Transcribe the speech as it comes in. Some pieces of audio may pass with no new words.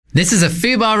This is a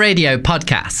Fubar Radio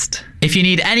podcast. If you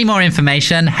need any more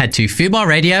information, head to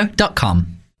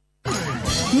fubarradio.com.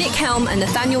 Nick Helm and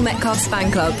Nathaniel Metcalf's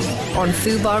fan club on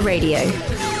Fubar Radio.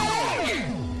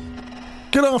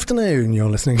 Good afternoon, you're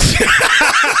listening to...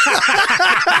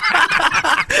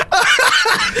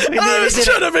 I was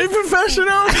trying to be professional.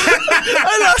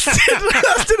 I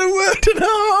lasted a word and a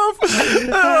half.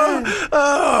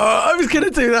 I was going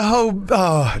to do the whole...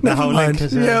 never mind.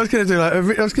 Yeah, I was going to do I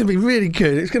was going to be really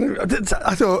good.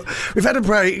 I thought, we've had a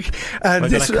break. And we're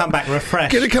going to come back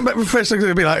refreshed. Going to come back refreshed. I'm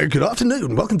going to be like, good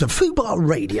afternoon, welcome to Fubar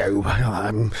Radio.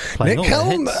 I'm Nick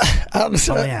Helm.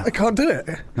 I can't do it.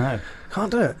 No. Can't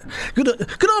do it.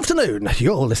 Good afternoon.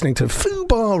 You're listening to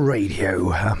Fubar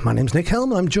Radio. My name's Nick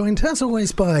Helm. I'm joined, as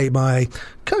always, by my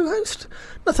co-host,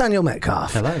 Nathanial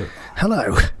Metcalf.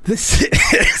 Hello. This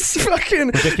is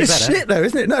fucking shit, though,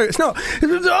 isn't it? No, it's not.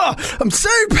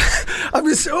 I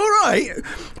was all right,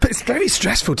 but it's very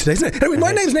stressful today, isn't it? Anyway,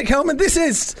 my name's Nick Helm, and this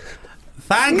is...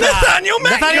 Nathanial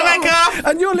Metcalf!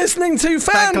 And you're listening to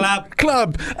Fan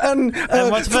Club. And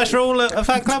what's the first rule of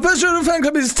Fan Club? First rule of Fan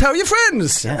Club is tell your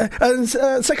friends. Yeah. And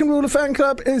second rule of Fan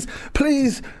Club is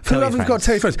please, for the love of God,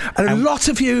 tell your friends. And a lot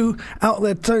of you out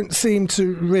there don't seem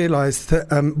to realise that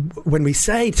when we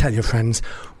say tell your friends,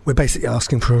 we're basically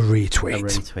asking for a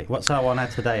retweet. What's our one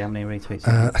at today? How many retweets?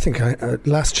 I think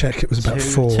last check it was about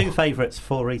 4. 2 favourites,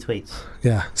 4 retweets.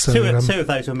 Yeah. So, two of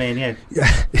those were me and you.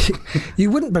 Yeah,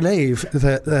 you wouldn't believe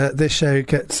that this show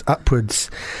gets upwards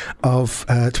of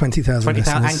 20,000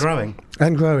 listeners. And growing.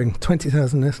 And growing.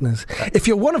 20,000 listeners. If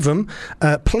you're one of them,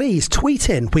 please tweet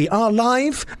in. We are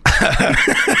live.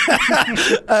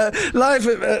 Live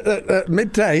at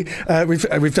midday.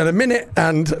 We've done a minute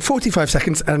and 45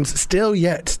 seconds and still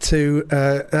yet to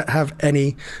have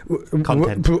any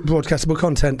broadcastable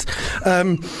content.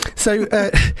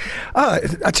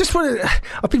 I just want to...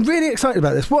 I've been really excited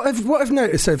about this. What I've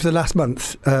noticed over the last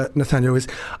month, Nathaniel, is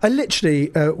I literally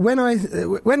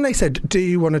when they said, "Do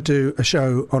you want to do a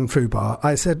show on Fubar?"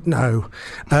 I said no,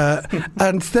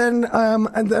 and then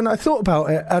I thought about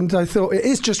it, and I thought it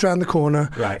is just around the corner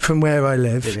from where I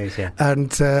live. It is, yeah,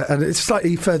 and it's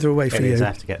slightly further away for you. You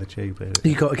have to get the tube.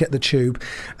 You got to get the tube,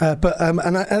 and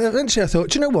eventually I thought,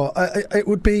 do you know what? It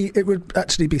would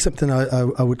actually be something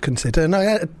I would consider, and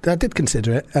I did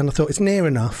consider it, and I thought it's near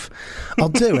enough. I'll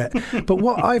do it. But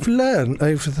what I've learned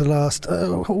over the last,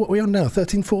 what are we on now?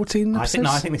 13, 14 episodes?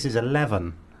 I think this is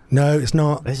 11. No, it's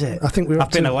not. Is it? I think we're.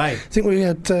 I've been away. I think we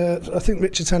had. I think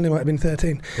Richard Stanley might have been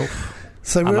 13. Oof.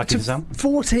 So we're up to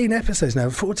 14 episodes now.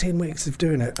 14 weeks of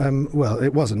doing it. Well,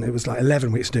 it wasn't. It was like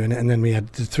 11 weeks doing it, and then we had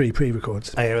the 3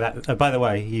 pre-records. I hear that. By the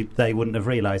way, they wouldn't have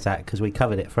realised that because we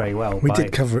covered it very well. We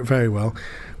did cover it very well.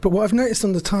 But what I've noticed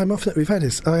on the time off that we've had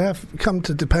is I have come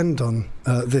to depend on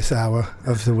this hour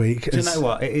of the week. Do you know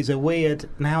what? It is a weird...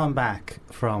 Now I'm back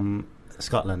from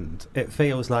Scotland. It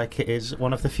feels like it is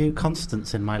one of the few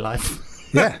constants in my life.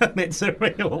 Yeah. It's a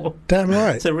real... Damn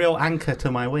right. It's a real anchor to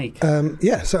my week.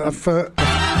 Yeah, so I've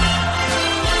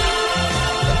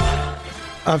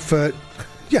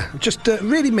just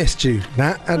really missed you,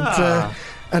 Nat,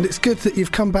 and it's good that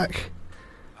you've come back.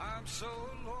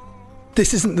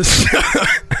 This isn't the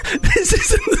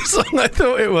song I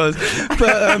thought it was,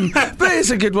 but it's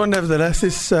a good one nevertheless.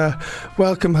 It's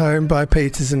 "Welcome Home" by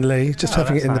Peters and Lee. Just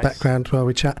having it in the background while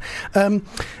we chat. So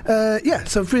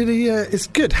really, it's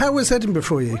good. How was Edinburgh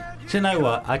for you? Do you know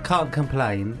what? I can't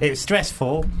complain. It's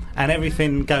stressful, and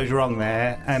everything goes wrong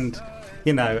there, and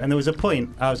and there was a point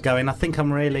I was going, I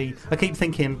keep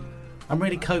thinking, I'm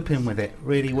really coping with it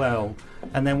really well.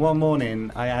 And then one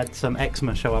morning I had some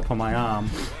eczema show up on my arm,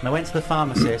 and I went to the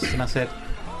pharmacist and I said,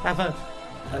 have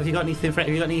you got anything for it?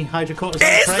 Have you got any hydrocortisone?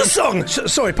 It is the song!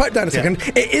 Sorry, pipe down a second.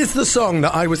 It is the song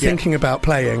that I was thinking about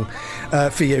playing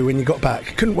for you when you got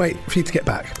back. Couldn't wait for you to get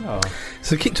back. Oh.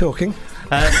 So keep talking.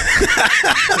 I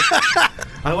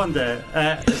wonder,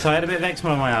 so I had a bit of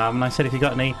eczema on my arm, and I said, have you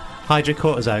got any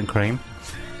hydrocortisone cream?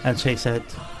 And she said,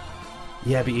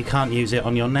 yeah, but you can't use it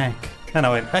on your neck. And I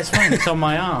went, that's fine, it's on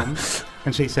my arm.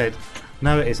 And she said,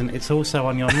 no it isn't, it's also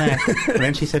on your neck. And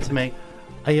then she said to me,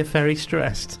 are you very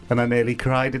stressed? And I nearly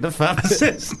cried in the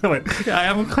pharmacist. I went, yeah, I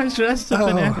am quite stressed.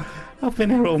 I've been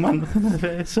here all month.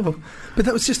 But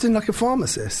that was just in like a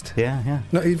pharmacist? Yeah.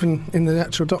 Not even in the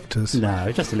actual doctors?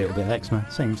 No, just a little bit of eczema.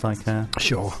 Seems like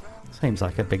Sure. Seems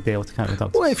like a big deal to go to the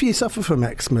doctor. Well, if you suffer from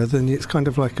eczema, then it's kind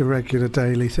of like a regular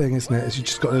daily thing, isn't it? You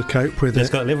just got to cope with it.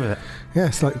 Just got to live with it. Yeah,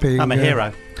 it's like being... I'm a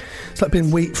hero. It's like being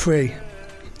wheat-free.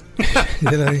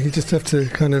 You know, you just have to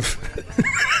kind of...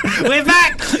 We're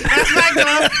back! That's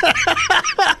back,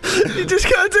 You just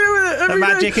can't do it The every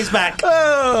magic day. is back.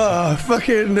 Oh,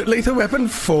 fucking Lethal Weapon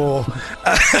 4.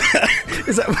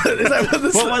 Is that what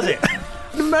the... What was it?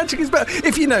 The magic is back.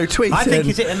 If you know, tweet I think, in.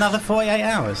 is it another 48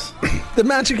 hours? The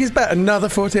magic is back. Another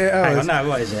 48 hours. Hang on, no,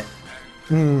 what is it?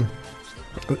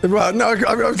 Right, no,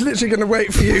 I was literally going to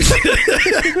wait for you.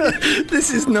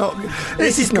 This is not...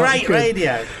 This is not great good.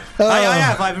 radio. Oh.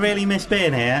 I've really missed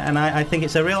being here, and I think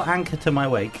it's a real anchor to my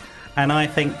week. And I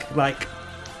think, like,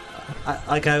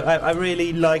 I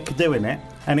really like doing it.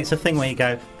 And it's a thing where you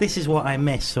go, this is what I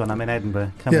miss when I'm in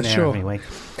Edinburgh, coming here every week.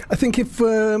 I think if...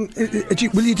 will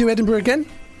you do Edinburgh again?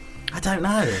 I don't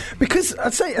know. Because I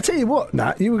tell you what,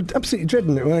 Nat, you were absolutely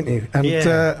dreading it, weren't you? And,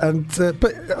 Yeah.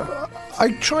 But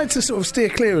I tried to sort of steer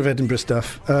clear of Edinburgh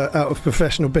stuff out of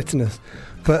professional bitterness.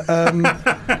 But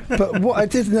but what I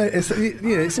did notice,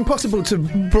 it's impossible to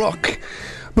block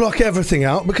everything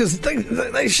out because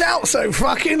they shout so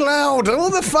fucking loud all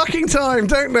the fucking time,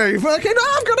 don't they? Fucking,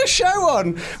 I've got a show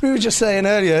on. We were just saying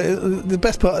earlier, the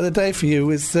best part of the day for you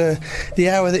was the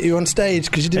hour that you were on stage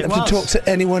because you didn't have to talk to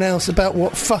anyone else about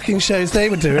what fucking shows they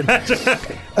were doing.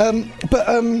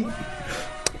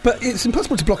 But it's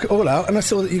impossible to block it all out, and I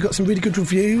saw that you got some really good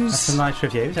reviews. That's some nice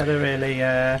reviews. Had a really...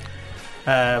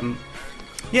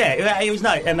 yeah, it was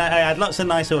nice, and I had lots of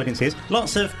nice audiences.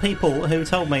 Lots of people who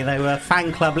told me they were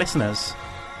fan club listeners.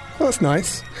 Oh, that's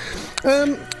nice. I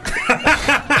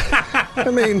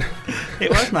mean... It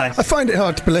was nice. I find it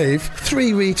hard to believe. 3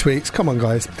 retweets. Come on,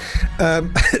 guys.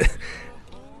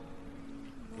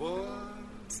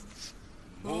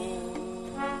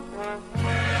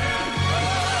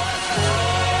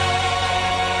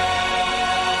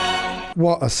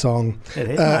 What a song. It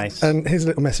is nice. And here's a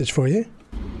little message for you.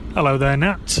 Hello there,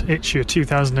 Nat. It's your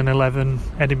 2011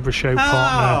 Edinburgh Show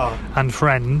partner and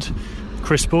friend,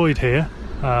 Chris Boyd here.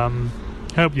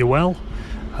 Hope you're well.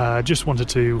 Just wanted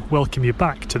to welcome you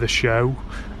back to the show.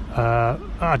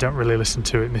 I don't really listen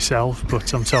to it myself,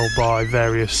 but I'm told by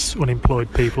various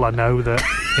unemployed people I know that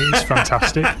it's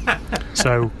fantastic.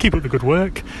 So keep up the good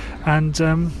work, and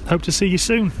hope to see you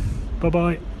soon.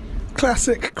 Bye-bye.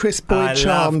 Classic Chris Boyd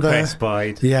charm love there. Chris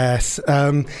Boyd. Yes,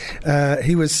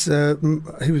 he was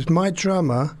my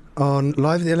drummer on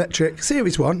Live at the Electric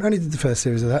Series 1. Only did the first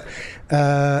series of that,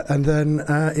 and then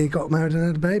he got married and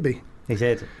had a baby. He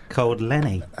said, called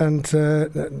Lenny. And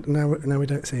now we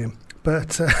don't see him.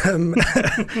 But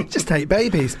just hate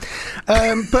babies.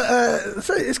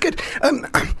 So it's good.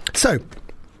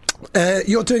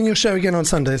 You're doing your show again on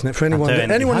Sunday, isn't it? For anyone that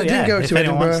didn't go to If anyone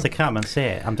Edinburgh, wants to come and see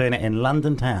it, I'm doing it in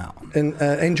London Town. in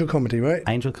Angel Comedy, right?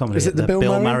 Angel Comedy. Is it at the Bill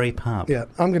Murray? Murray pub? Yeah,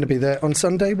 I'm going to be there on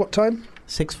Sunday. What time?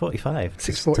 6:45.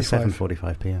 6:45. To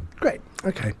 7:45 p.m. Great.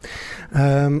 Okay.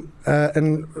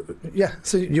 And yeah,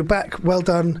 so you're back. Well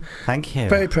done. Thank you.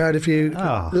 Very proud of you.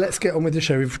 Oh. Let's get on with the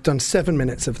show. We've done 7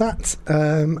 minutes of that.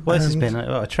 Well, this has been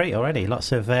a treat already.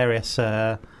 Lots of various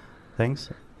things.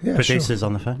 Yeah, Producers sure.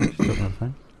 on the phone. Talking on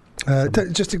the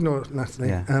phone. Just ignore Natalie.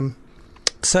 Yeah.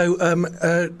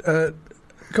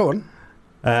 Go on.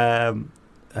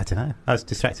 I don't know. I was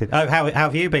distracted. Oh, how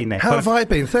have you been, Nick? How have I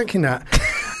been? Thank you, Nat.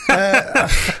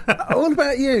 All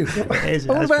about you.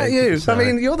 All about you. I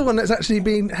mean, you're the one that's actually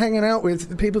been hanging out with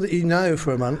the people that you know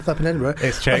for a month up in Edinburgh.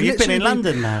 It's true. I've You've been in literally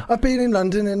London now. I've been in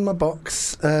London in my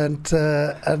box, and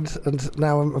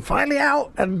now I'm finally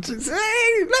out. And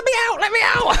hey, let me out,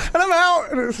 and I'm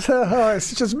out. And it's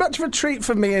just as much of a treat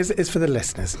for me as it is for the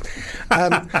listeners.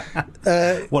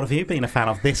 What have you been a fan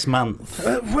of this month?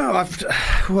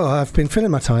 I've been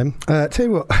filling my time. Tell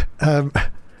you what.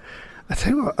 I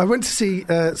tell you what, I went to see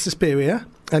Suspiria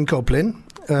and Goblin.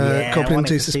 Goblin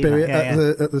to Suspiria at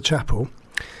the chapel,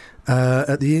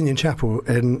 at the Union Chapel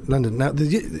in London. Now,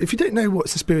 if you don't know what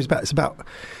Suspiria is about,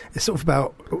 it's sort of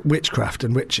about witchcraft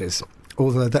and witches.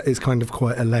 Although that is kind of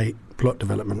quite a late plot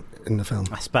development in the film.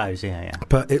 I suppose, yeah.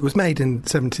 But it was made in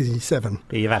 1977.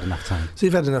 You've had enough time. So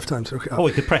you've had enough time to look it up. Oh,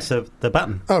 we could press the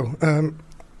button. Oh,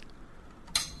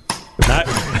 No.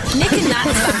 Nick and Nat.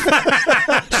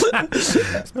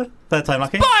 Third time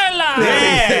lucky. Spoiler!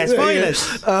 Yeah, spoilers.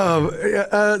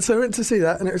 So I went to see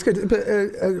that, and it was good. But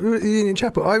at the Union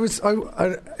Chapel, it was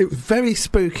very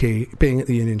spooky being at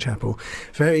the Union Chapel,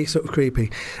 very sort of creepy.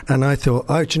 And I thought,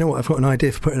 do you know what? I've got an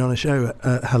idea for putting on a show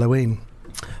at Halloween.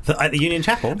 At the Union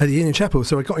Chapel? At the Union Chapel.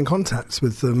 So I got in contact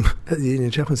with them at the Union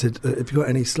Chapel and said, have you got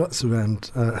any slots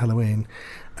around Halloween?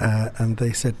 And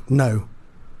they said, no.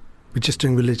 We're just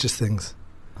doing religious things.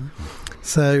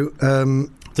 So,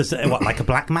 like a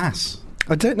black mass?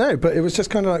 I don't know, but it was just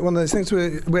kind of like one of those things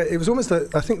where it was almost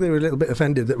like, I think they were a little bit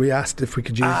offended that we asked if we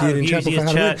could use Union Chapel for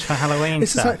Halloween. Church for Halloween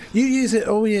It's just stuff. like, you use it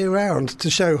all year round to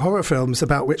show horror films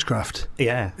about witchcraft.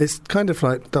 Yeah. It's kind of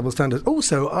like double standard.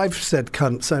 Also, I've said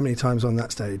cunt so many times on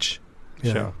that stage.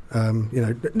 Sure.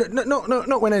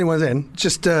 Not when anyone's in.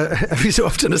 Just every so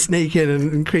often, a sneak in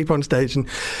and creep on stage and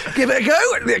give it a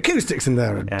go. The acoustics in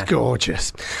there are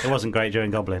gorgeous. It wasn't great during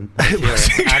Goblin. It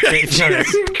wasn't great during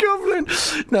Goblin.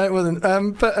 No, it wasn't.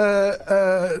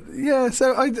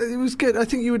 So it was good. I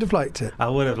think you would have liked it. I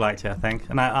would have liked it, I think.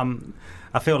 And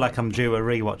I feel like I'm due a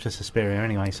rewatch of Suspiria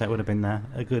anyway, so it would have been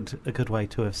a good way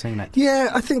to have seen it.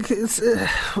 Yeah, I think it's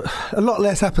a lot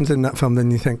less happens in that film than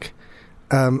you think.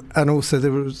 And also there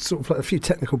was sort of like a few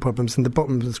technical problems, and the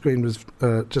bottom of the screen was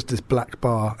just this black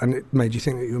bar, and it made you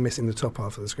think that you were missing the top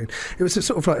half of the screen. It was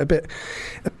sort of like a bit.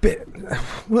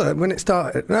 Well, when it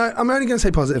started, I'm only going to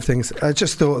say positive things. I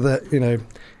just thought that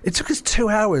it took us 2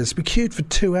 hours. We queued for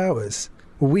 2 hours.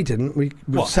 Well, we didn't. We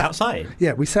sat outside?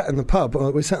 Yeah, we sat in the pub.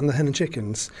 We sat in the Hen and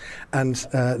Chickens, and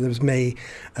there was me,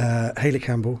 Hayley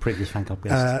Campbell, previous fan club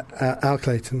guest, Al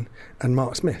Clayton, and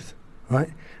Mark Smith, right?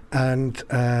 And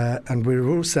we were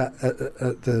all sat at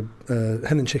the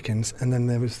Hen and Chickens, and then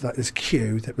there was like this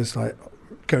queue that was like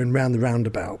going round the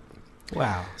roundabout.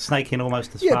 Wow, snaking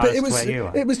almost as far as where you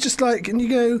are. It was just like, and you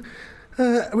go,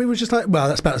 we were just like, well,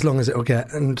 that's about as long as it'll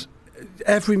get, and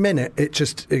every minute it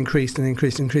just increased and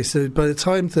increased and increased. So by the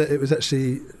time that it was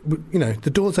actually,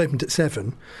 the doors opened at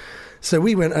 7. So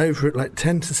we went over at like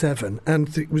 10 to 7,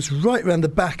 and it was right round the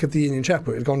back of the Union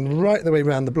Chapel. It had gone right the way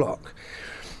round the block.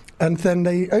 And then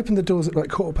they opened the doors at like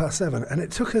 7:15, and it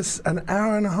took us an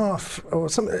hour and a half or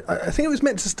something. I think it was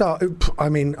meant to start. I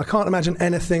mean, I can't imagine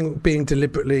anything being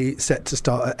deliberately set to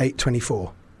start at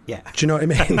 8:24. Yeah. Do you know what I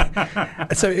mean?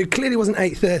 So it clearly wasn't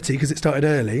 8:30 because it started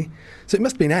early. So it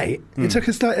must have been 8. It took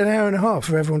us like an hour and a half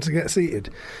for everyone to get seated.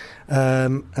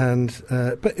 But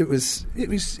it was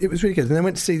really good. And then I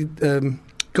went to see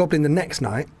Goblin the next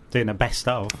night. Doing a best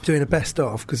of,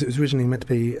 because it was originally meant to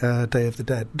be Dawn of the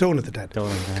Dead,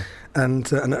 and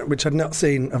which I've not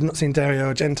seen. I've not seen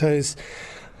Dario Argento's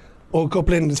or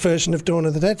Goblin's version of Dawn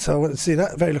of the Dead, so I wanted to see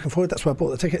that. Very looking forward. That's why I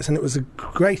bought the tickets, and it was the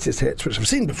greatest hits, which I've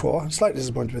seen before. I'm slightly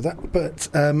disappointed with that, but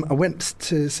I went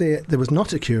to see it. There was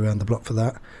not a queue around the block for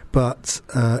that, but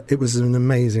it was an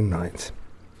amazing night,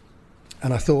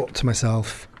 and I thought to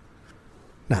myself,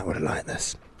 "Now I would have liked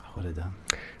this." I would have done.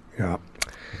 Yeah.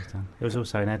 It was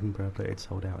also in Edinburgh, but it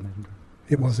sold out in Edinburgh.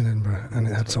 It was in Edinburgh, and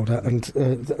it had sold out. And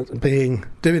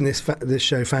doing this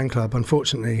show, Fan Club,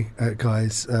 unfortunately,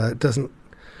 guys, doesn't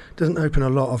open a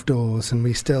lot of doors, and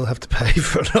we still have to pay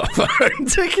for a lot of our own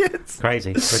tickets.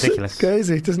 Crazy, ridiculous.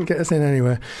 Crazy, it doesn't get us in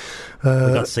anywhere. We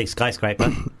got to see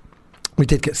Skyscraper. We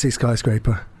did get to see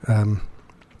Skyscraper.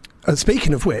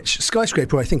 Speaking of which,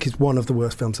 Skyscraper, I think, is one of the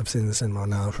worst films I've seen in the cinema.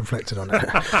 Now I've reflected on it,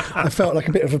 I felt like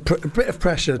a bit of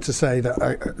pressure to say that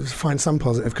I find some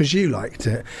positive, because you liked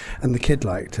it and the kid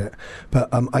liked it, but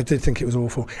I did think it was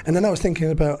awful. And then I was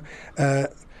thinking about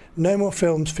no more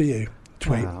films for you.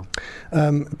 Tweet. Wow.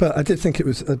 But I did think it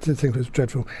was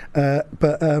dreadful.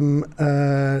 But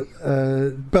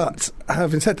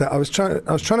having said that, I was trying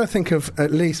to think of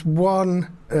at least one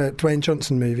Dwayne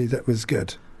Johnson movie that was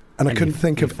good. And I couldn't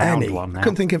think of any.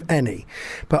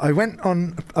 But I went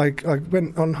on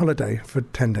holiday for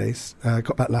 10 days.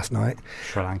 Got back last night.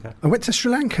 Sri Lanka. I went to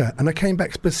Sri Lanka, and I came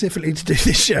back specifically to do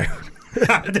this show.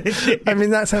 Did you? I mean,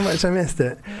 that's how much I missed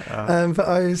it. But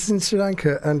I was in Sri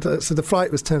Lanka, and so the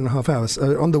flight was 10.5 hours.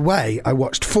 On the way, I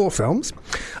watched 4 films.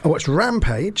 I watched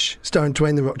Rampage, starring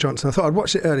Dwayne "The Rock" Johnson. I thought I'd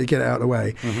watch it early, get it out of the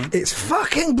way. Mm-hmm. It's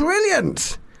fucking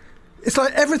brilliant. It's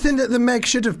like everything that the Meg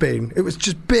should have been. It was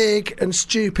just big and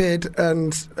stupid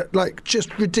and like just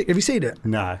ridiculous. Have you seen it?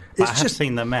 No, I have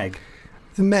seen the Meg.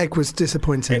 The Meg was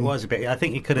disappointing. It was a bit. I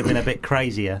think it could have been a bit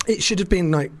crazier. It should have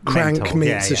been like Crank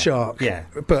meets a shark. Yeah,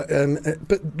 but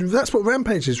that's what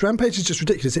Rampage is. Rampage is just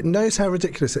ridiculous. It knows how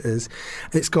ridiculous it is.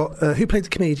 It's got who played the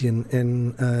comedian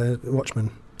in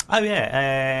Watchmen? Oh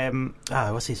yeah.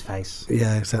 What's his face?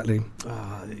 Yeah, exactly.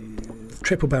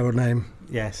 Triple barrel name.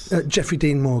 Yes. Jeffrey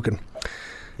Dean Morgan.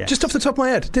 Yes. Just off the top of my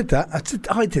head, I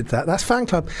did that. That's Fan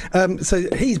Club. So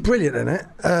he's brilliant in it,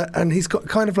 and he's got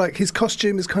kind of like his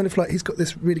costume is kind of like he's got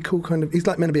this really cool kind of. He's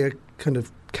like meant to be a kind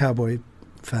of cowboy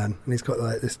fan, and he's got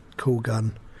like this cool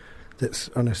gun that's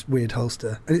on a weird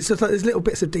holster, and it's just like there's little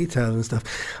bits of detail and stuff.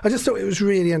 I just thought it was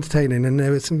really entertaining, and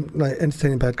there was some like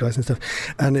entertaining bad guys and stuff,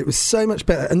 and it was so much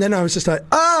better. And then I was just like,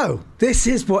 oh, this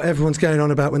is what everyone's going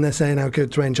on about when they're saying how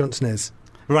good Dwayne Johnson is.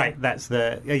 Right, that's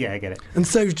the... Yeah, I get it. And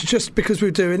so just because we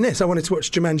were doing this, I wanted to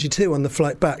watch Jumanji 2 on the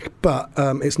flight back, but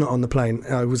it's not on the plane.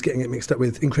 I was getting it mixed up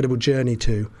with Incredible Journey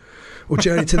 2. Or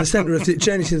Journey to the Centre of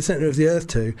the Earth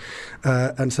 2,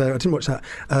 and so I didn't watch that.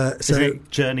 Is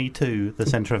it Journey to the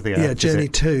Centre of the Earth? Yeah, Journey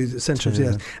to the Centre of the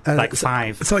Earth. Like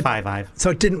five. So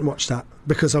I didn't watch that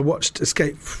because I watched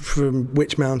Escape from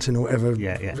Witch Mountain or whatever,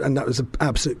 and that was an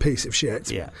absolute piece of shit.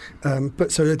 Yeah.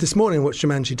 But so this morning I watched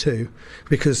Jumanji 2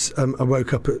 because I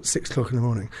woke up at 6 o'clock in the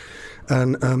morning,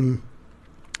 and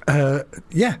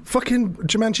fucking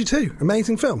Jumanji 2,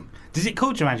 amazing film. Is it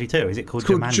called Jumanji 2? Is it called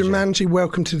Jumanji? Jumanji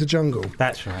Welcome to the Jungle.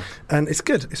 That's right. And it's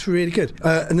good. It's really good.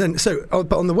 And then,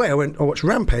 but on the way, I watched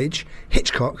Rampage,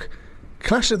 Hitchcock,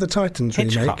 Clash of the Titans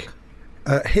remake.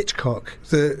 Hitchcock,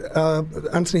 the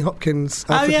Anthony Hopkins.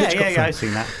 Hitchcock film. I've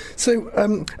seen that. So,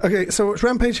 so I watched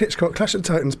Rampage, Hitchcock, Clash of the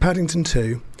Titans, Paddington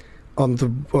 2 on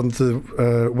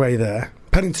the way there.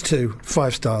 Paddington 2,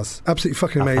 5 stars. Absolutely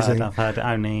fucking amazing. I've heard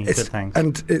only good things.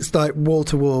 And it's like wall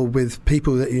to wall with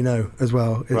people that you know as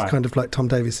well. It's kind of like Tom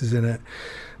Davis is in it,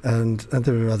 and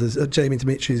there are others. Jamie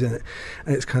Dimitri's in it.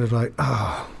 And it's kind of like,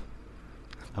 I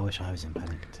wish I was in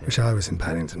Paddington 2. Wish I was in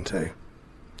Paddington 2.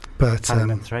 But,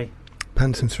 Paddington 3?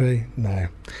 Paddington 3? No.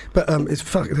 But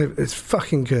it's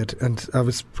fucking good, and I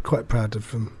was quite proud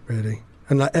of them, really.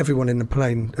 And like everyone in the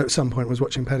plane at some point was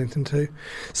watching Paddington 2.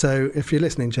 So if you're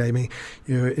listening, Jamie,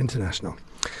 you're international.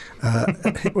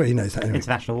 Well, he knows that anyway.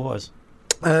 International wars.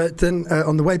 Then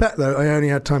on the way back, though, I only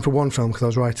had time for one film because I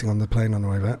was writing on the plane on the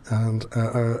way back. And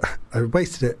I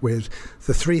wasted it with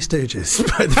The Three Stooges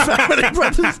by the Family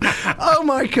Brothers. Oh,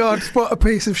 my God, what a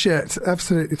piece of shit.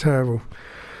 Absolutely terrible.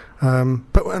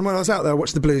 But when I was out there, I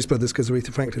watched The Blues Brothers because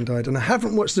Aretha Franklin died, and I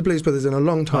haven't watched The Blues Brothers in a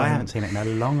long time. I haven't seen it in a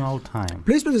long old time.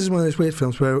 Blues Brothers is one of those weird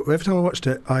films where every time I watched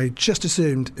it, I just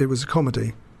assumed it was a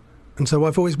comedy. And so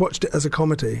I've always watched it as a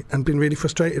comedy and been really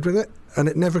frustrated with it, and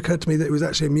it never occurred to me that it was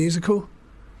actually a musical.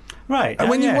 Right. And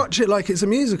when you watch it like it's a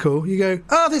musical, you go,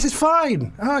 oh, this is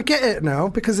fine. Oh, I get it now,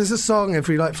 because there's a song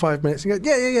every 5 minutes. You go,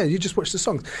 yeah, you just watch the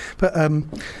songs. But,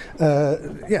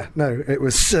 it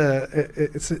was,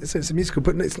 it's a musical,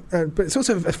 but it's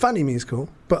also a funny musical.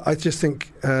 But I just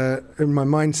think my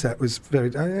mindset was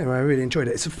I really enjoyed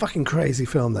it. It's a fucking crazy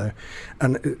film, though.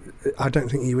 And I don't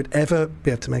think you would ever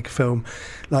be able to make a film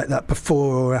like that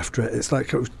before or after it. It's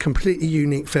like a completely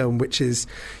unique film, which is,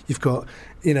 you've got,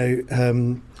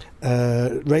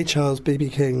 Ray Charles, B.B.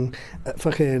 King,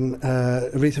 fucking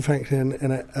Aretha Franklin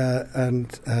in it,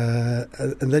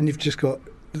 and then you've just got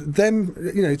them,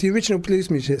 the original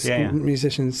blues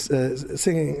musicians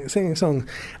singing a song,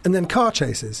 and then car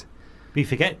chases. We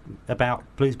forget about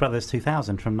Blues Brothers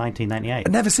 2000 from 1998.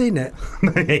 I've never seen it.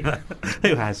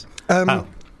 Who has?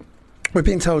 We're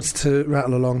being told to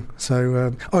rattle along,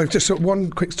 so I've just got one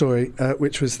quick story,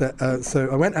 which was that. So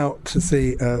I went out to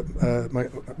see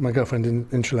my girlfriend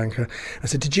in Sri Lanka. I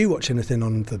said, "Did you watch anything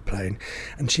on the plane?"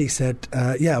 And she said,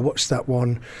 "Yeah, I watched that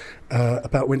one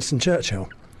about Winston Churchill."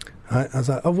 Right? I was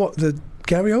like, "Oh, what, the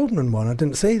Gary Oldman one? I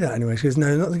didn't see that anyway." She goes,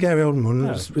 "No, not the Gary Oldman one.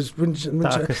 No. It was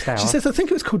She says, "I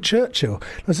think it was called Churchill." And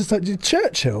I was just like,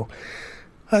 "Churchill?"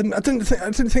 I didn't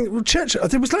think. Well, Churchill.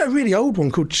 There was like a really old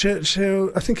one called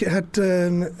Churchill. I think it had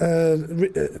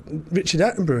Richard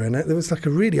Attenborough in it. There was like a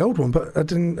really old one, but I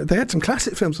didn't. They had some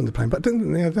classic films on the plane, but I didn't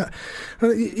think they had that.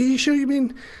 Are you sure you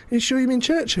mean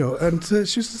Churchill? And she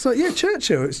was just like, "Yeah,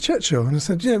 Churchill. It's Churchill." And I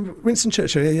said, Winston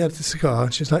Churchill. Yeah, he had the cigar.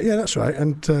 And she's like, "Yeah, that's right."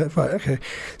 And right, okay.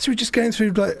 So we're just going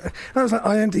through and I was like,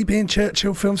 IMDb and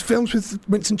Churchill films with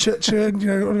Winston Churchill, and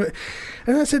all of it.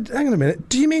 And I said, "Hang on a minute.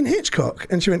 Do you mean Hitchcock?"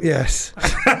 And she went, "Yes."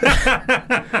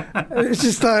 It's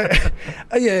just like,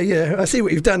 yeah, I see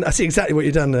what you've done. I see exactly what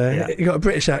you've done there. Yeah. You got a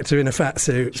British actor in a fat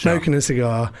suit smoking a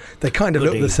cigar. They kind of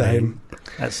look the same.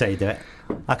 Let's say you do it.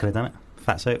 I could have done it.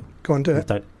 Fat suit. Go on, do it.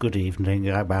 Good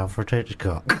evening, I'm Alfred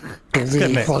Hitchcock. Good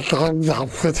evening, I'm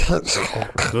Alfred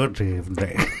Hitchcock. Good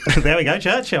evening. There we go,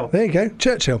 Churchill. There you go,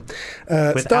 Churchill.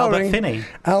 With starring Albert Finney.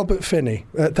 Albert Finney.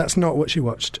 That's not what she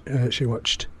watched. She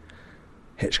watched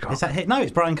Hitchcock. Is that hit? No,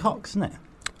 it's Brian Cox, isn't it?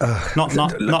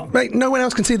 Not. Mate, no one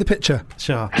else can see the picture.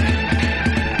 Sure.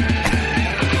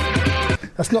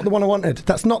 That's not the one I wanted.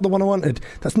 That's not the one I wanted.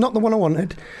 That's not the one I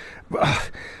wanted.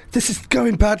 This is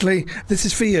going badly. This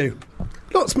is for you.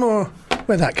 Lots more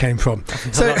where that came from.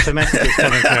 So lots of messages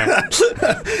coming through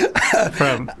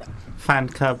from fan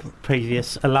club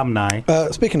previous alumni.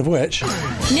 Speaking of which,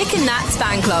 Nick and Nat's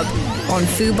fan club on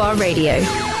Fubar Radio.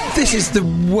 This is the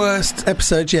worst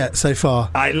episode yet so far.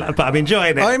 But I'm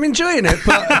enjoying it. I'm enjoying it,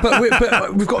 but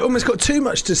we've almost got too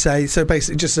much to say. So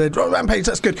basically, just said, Rampage,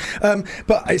 that's good.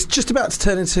 But it's just about to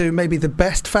turn into maybe the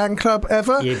best fan club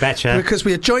ever. You betcha. Because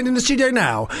we are joined in the studio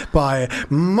now by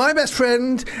my best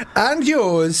friend and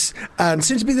yours, and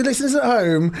soon to be the listeners at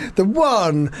home, the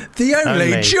one, the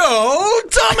only Joel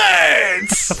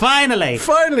Dommett.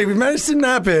 Finally, we managed to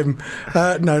nab him.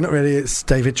 No, not really. It's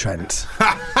David Trent.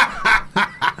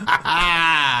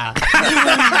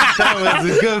 That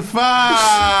was a good fun.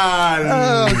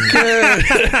 Oh, good.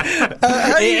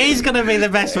 It is going to be the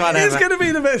best one ever. It's going to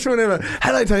be the best one ever.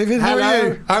 Hello, David. How are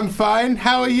you? I'm fine.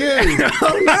 How are you?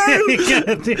 Oh, no.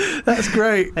 That's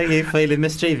great. Are you feeling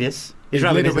mischievous? He's A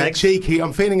rubbing little his bit legs. cheeky.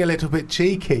 I'm feeling a little bit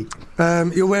cheeky.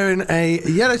 You're wearing a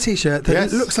yellow T-shirt that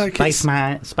Yes. looks like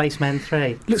Spaceman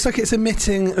 3. looks like it's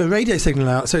emitting a radio signal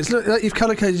out. So it's like you've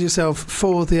colour-coded yourself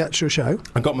for the actual show.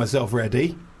 I got myself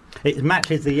ready. It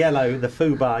matches the yellow, the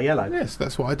FUBAR yellow. Yes,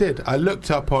 that's what I did. I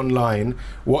looked up online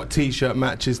what T-shirt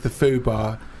matches the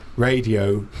FUBAR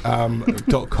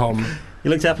radio.com. You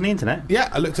looked it up on the internet? Yeah,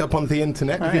 I looked up on the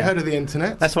internet. Have you heard of the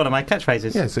internet? That's one of my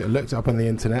catchphrases. Yeah, so I looked up on the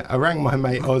internet. I rang my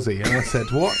mate Ozzy and I said,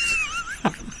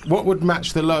 what would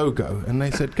match the logo? And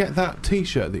they said, get that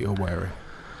T-shirt that you're wearing.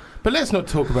 But let's not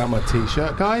talk about my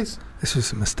T-shirt, guys. This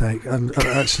was a mistake. I'm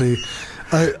actually,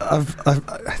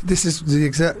 this is the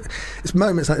exact. It's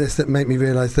moments like this that make me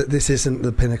realise that this isn't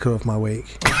the pinnacle of my week.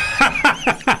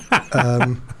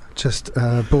 Just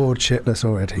bored shitless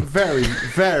already. Very,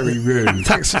 very rude.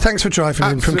 Thanks for driving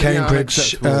in from Absolutely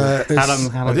Cambridge. unacceptable.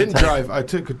 How long I didn't did it take? drive. I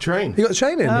took a train. You got the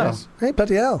train in? Oh. Yes. Hey,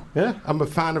 bloody hell. Yeah, I'm a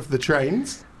fan of the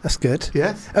trains. That's good.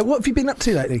 Yes. What have you been up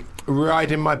to lately?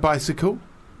 Riding my bicycle.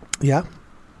 Yeah.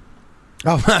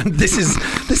 Oh man, this is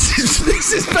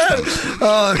bad.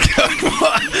 Oh god,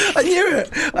 what?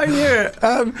 I knew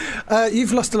it.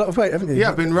 You've lost a lot of weight, haven't you? Yeah,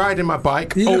 I've been riding my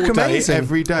bike You all look day, amazing.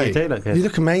 every day. You do look good. You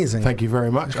look amazing. Thank you very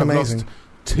much. Look I've amazing.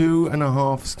 lost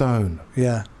 2.5 stone.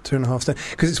 Yeah, 2.5 stone.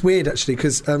 Because it's weird actually.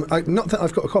 Because not that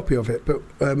I've got a copy of it, but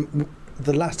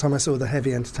the last time I saw the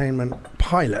Heavy Entertainment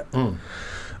pilot.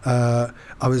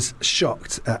 I was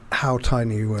shocked at how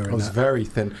tiny you were in I was that. very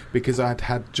thin because I'd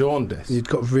had jaundice. You'd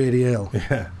got really ill.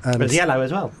 Yeah. And But it's yellow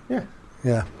as well, yeah.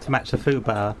 to match the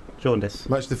FUBAR jaundice.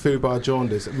 Much the FUBAR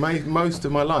jaundice. Most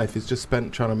of my life is just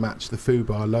spent trying to match the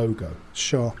FUBAR logo.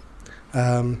 Sure.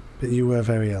 But you were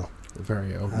very ill.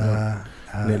 Very ill.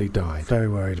 Nearly died. Very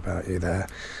worried about you there.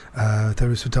 There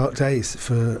was dark days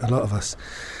for a lot of us.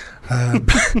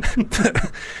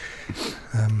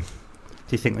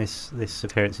 Do you think this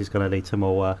appearance is going to lead to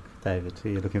more work, David? Are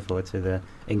you looking forward to the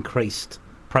increased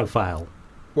profile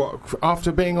What,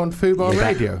 after being on FUBAR Yeah.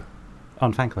 radio?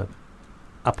 on Fan Club?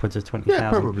 Upwards of 20,000. Yeah,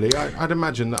 probably. I'd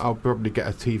imagine that I'll probably get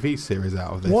a TV series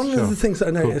out of this. One sure. of the things that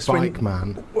I Called noticed Bike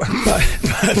Man.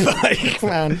 Bike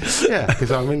Man. Yeah,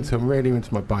 because I'm really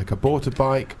into my bike. I bought a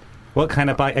bike. What kind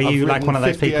of bike? Are I've you like ridden one of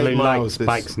those people 58 who miles likes this-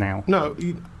 bikes now? No,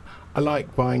 I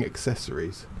like buying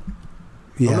accessories.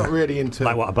 Yeah. I'm not really into.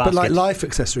 Like what, a But basket? like life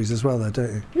accessories as well, though,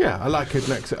 don't you? Yeah, I like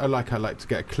to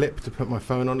get a clip to put my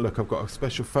phone on. Look, I've got a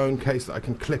special phone case that I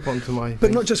can clip onto my. But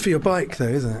thing. not just for your bike, though,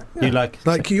 isn't it? You like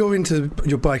You're into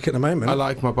your bike at the moment. I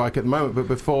like my bike at the moment,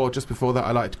 but just before that,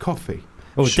 I liked coffee.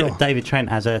 Well, Sure. David Trent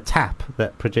has a tap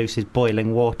that produces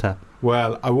boiling water.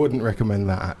 Well, I wouldn't recommend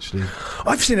that actually.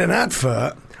 I've seen an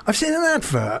advert,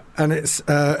 and it's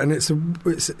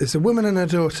a woman and her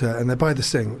daughter, and they're by the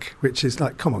sink, which is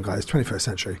like, come on, guys, 21st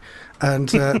century. And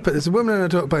but there's a woman and her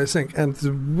daughter by the sink, and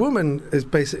the woman is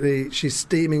basically she's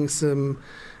steaming some.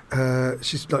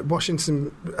 She's like washing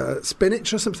some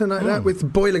spinach or something like that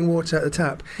with boiling water at the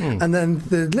tap, and then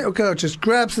the little girl just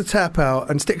grabs the tap out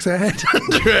and sticks her head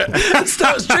under it and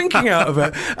starts drinking out of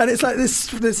it. And it's like this.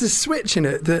 There's this switch in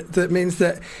it that means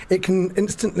that it can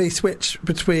instantly switch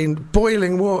between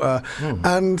boiling water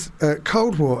and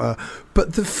cold water.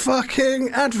 But the fucking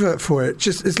advert for it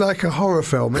just is like a horror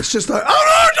film. It's just like,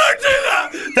 oh no, don't do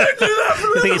that! Don't do that!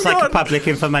 For I think it's like a everyone." public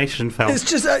information film. It's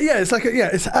just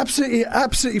it's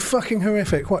absolutely fucking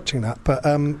horrific watching that. But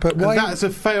why? And that's a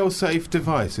fail-safe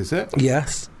device, is it?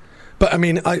 Yes, but I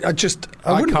mean, I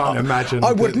wouldn't. can't imagine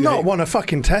I would that not they- want to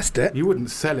fucking test it. You wouldn't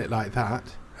sell it like that.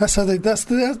 That's how that's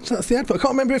the advert. I can't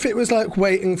remember if it was like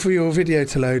waiting for your video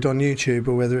to load on YouTube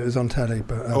or whether it was on telly.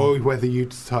 But Or whether you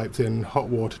typed in hot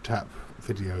water tap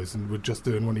videos and were just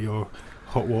doing one of your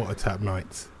hot water tap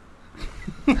nights.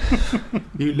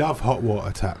 You love hot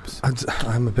water taps.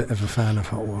 I'm a bit of a fan of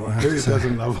hot water. I have Who to say.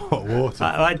 doesn't love hot water?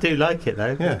 I do like it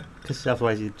though. Yeah. Because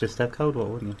otherwise you'd just have cold water,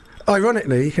 wouldn't you?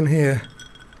 Ironically, you can hear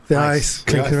the ice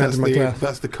Yeah, clinking around in my glass.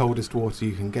 that's the coldest water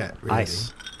you can get, really.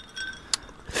 Ice.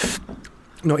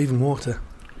 Not even water.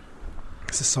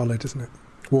 It's a solid, isn't it?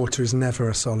 Water is never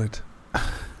a solid.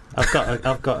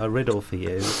 I've got a riddle for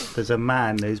you. There's a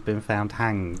man who's been found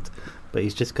hanged, but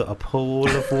he's just got a pool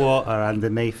of water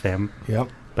underneath him. Yep.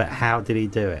 But how did he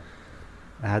do it?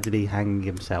 How did he hang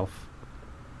himself?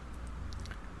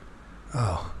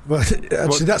 Oh, well,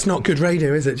 actually, that's not good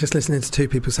radio, is it? Just listening to two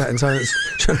people sat in silence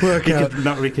trying to work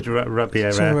out. We could rub the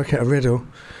air Trying to work out a riddle.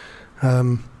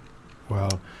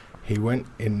 Well, he went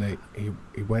in the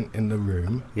he went in the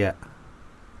room. Yeah.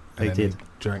 And He then did. He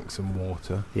drank some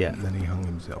water. Yeah. And then he hung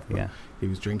himself. But Yeah. He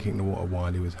was drinking the water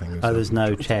while he was hanging himself. Oh, there's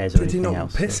no chairs or Did he anything not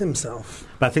else. piss himself?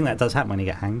 But I think that does happen when you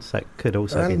get hanged, so it could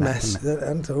also be And that. mess, couldn't it?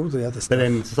 and all the other stuff. But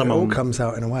then it all someone comes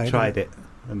out in a way. tried it,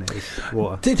 and it was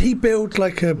water. Did he build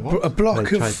like a What? block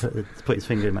They of... tried to put his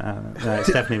finger in it. No,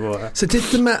 it's definitely water. So did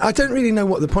the man... I don't really know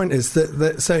what the point is.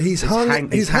 So he's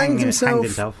hanged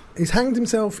himself. He's hanged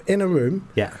himself in a room,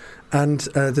 Yeah. and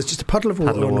there's just a puddle of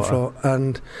water Puddle of on the water. floor.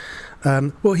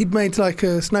 And well, he'd made like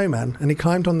a snowman, and he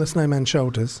climbed on the snowman's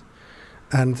shoulders.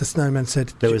 And the snowman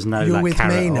said, There was no "You're like with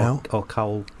carrot me now." or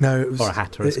coal. No, it was or a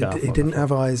hat or a scarf He or didn't nothing.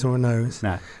 have eyes or a nose,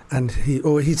 No. and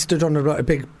he stood on a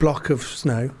big block of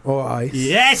snow or ice.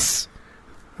 Yes.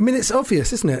 I mean, it's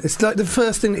obvious, isn't it? It's like the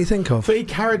first thing that you think of. But he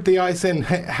carried the ice in.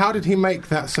 How did he make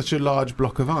that such a large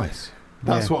block of ice?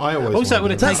 That's Yeah. what I always. Also, it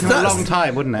would wondered. have taken a long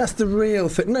time, wouldn't it? That's the real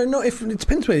thing. No, not if it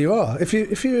depends where you are. If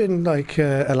you're in like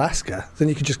Alaska, then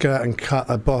you could just go out and cut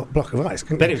a block of ice.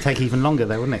 Couldn't But you? it would take even longer,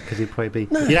 though, wouldn't it? Because you'd probably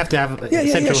be. No. You'd have to have Yeah,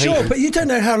 central sure. heating. But you don't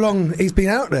know how long he's been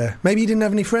out there. Maybe he didn't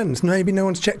have any friends. Maybe no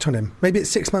one's checked on him. Maybe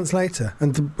it's 6 months later,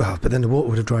 and but then the water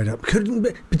would have dried up. Couldn't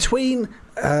be, between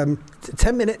 10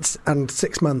 minutes and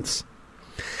 6 months.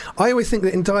 I always think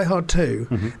that in Die Hard 2,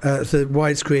 the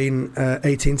widescreen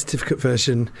 18 certificate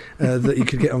version that you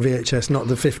could get on VHS, not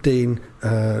the 15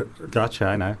 Gotcha,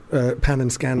 I know. pan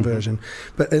and scan version,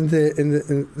 but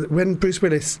when Bruce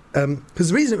Willis, because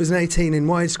the reason it was an 18 in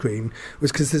widescreen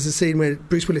was because there's a scene where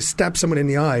Bruce Willis stabs someone in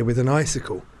the eye with an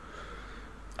icicle.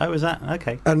 Oh, was that?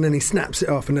 Okay. And then he snaps it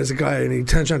off, and there's a guy, and he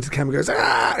turns around to the camera and goes,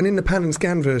 "Ah!" And in the pan and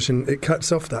scan version, it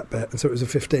cuts off that bit, and so it was a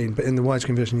 15, but in the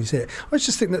widescreen version, you see it. I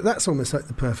just think that that's almost like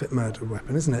the perfect murder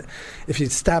weapon, isn't it? If you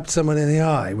stabbed someone in the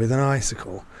eye with an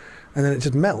icicle, and then it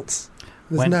just melts.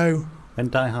 There's no... When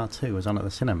Die Hard 2 was on at the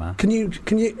cinema. Can you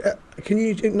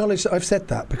acknowledge that I've said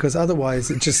that? Because otherwise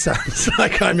it just sounds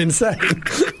like I'm insane.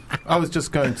 I was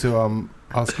just going to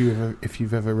ask you if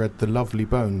you've ever read The Lovely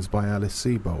Bones by Alice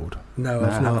Sebold. No,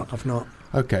 I've not.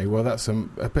 Okay, well that's a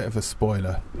bit of a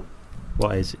spoiler.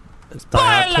 What is it? It's Die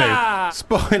Hard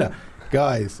Spoiler!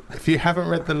 Guys, if you haven't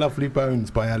read The Lovely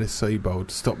Bones by Alice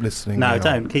Sebold, stop listening 2. No, now.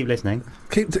 don't. Keep listening.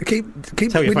 Keep.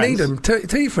 Tell your We need friends. them.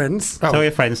 Tell your friends. Oh, Tell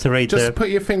your friends to read just the... put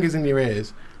your fingers in your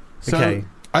ears. So Okay.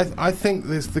 I think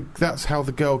that's how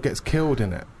the girl gets killed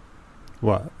in it.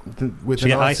 What? With She an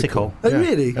get icicle. Oh, Yeah,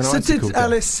 really? an So icicle did death.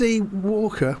 Alice C.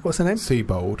 Walker, what's her name?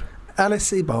 Sebold.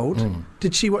 Alice Sebold. Mm.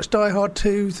 Did she watch Die Hard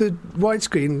 2, the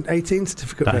widescreen 18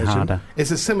 certificate Die version? Harder.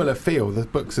 It's a similar feel. The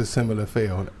book's a similar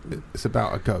feel. It's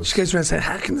about a ghost. She goes around saying,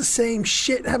 "How can the same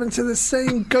shit happen to the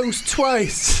same ghost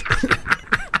twice?"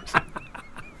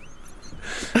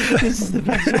 This is the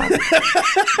best one.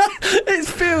 It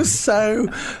feels so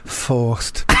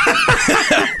forced.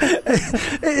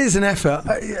 It is an effort.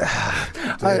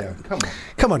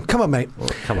 Come on. Come on, mate.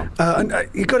 Come on.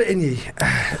 You got it in you.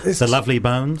 The Lovely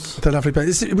Bones. The Lovely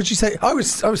Bones. Would you say? I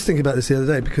was thinking about this the other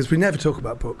day because we never talk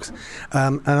about books,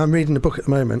 and I'm reading a book at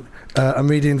the moment. I'm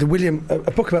reading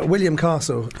a book about William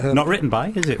Castle. Not written by,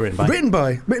 is it written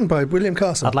by? Written by William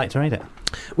Castle. I'd like to read it.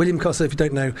 William Castle, if you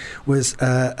don't know, was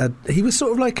he was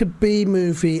sort of like a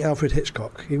B-movie Alfred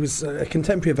Hitchcock. He was a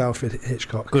contemporary of Alfred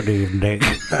Hitchcock. Good evening.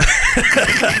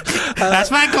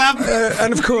 That's my club.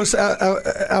 And of course,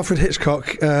 Alfred Hitchcock,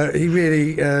 he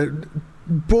really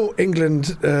brought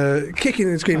England kicking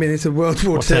and screaming into World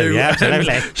War II. Yeah,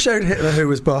 absolutely. And showed Hitler who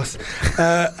was boss.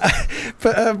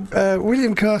 But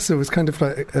William Castle was kind of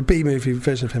like a B-movie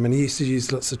version of him, and he used to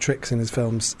use lots of tricks in his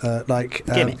films.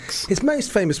 Gimmicks. His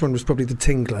most famous one was probably The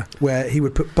Tingler, where he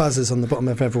would put buzzers on the bottom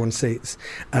of everyone's seats,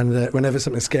 and whenever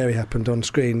something scary happened on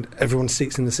screen, everyone's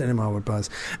seats in the cinema would buzz.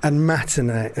 And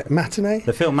Matinee?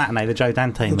 The film Matinee, the Joe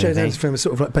Dante The movie. Joe Dante film is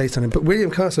sort of like based on him, but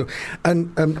William Castle.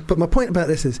 And but my point about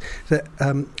this is that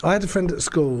I had a friend at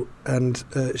school, and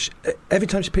every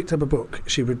time she picked up a book,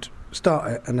 she would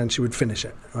start it and then she would finish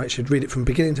it. Right, she'd read it from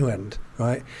beginning to end.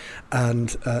 Right,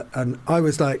 and I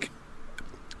was like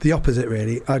the opposite,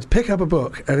 really. I'd pick up a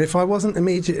book, and if I wasn't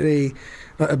immediately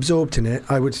absorbed in it,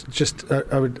 I would just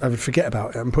I would forget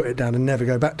about it and put it down and never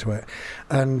go back to it.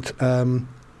 And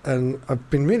I've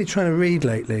been really trying to read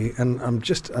lately, and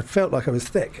I felt like I was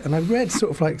thick, and I read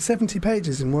sort of like 70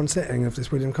 pages in one sitting of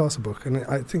this William Castle book, and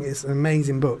I think it's an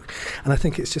amazing book, and I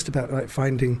think it's just about like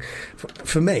finding,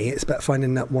 for me, it's about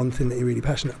finding that one thing that you're really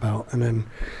passionate about, and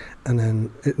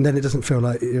then it doesn't feel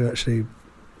like you're actually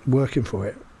working for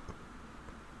it.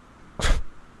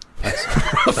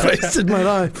 I've wasted my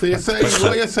life. So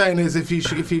what you're saying is, if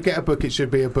you get a book, it should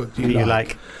be a book you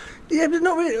like. Yeah, but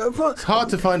not really. It's hard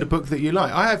to find a book that you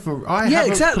like. I have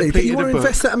exactly. But you want to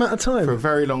invest that amount of time for a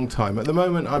very long time. At the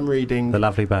moment, I'm reading The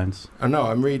Lovely Bones.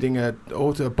 I'm reading a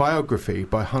autobiography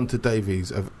by Hunter Davies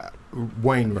of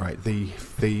Wainwright, the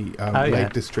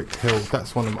Lake District Hill.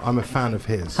 That's one. I'm a fan of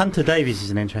his. Hunter Davies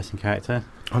is an interesting character.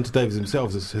 Hunter Davies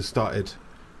himself has started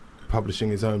publishing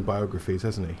his own biographies,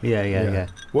 hasn't he? Yeah.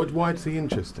 Why is he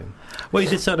interesting? Well, he's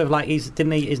just sort of like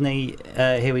isn't he?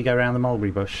 Here we go round the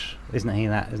mulberry bush, isn't he?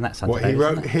 Isn't that something? What he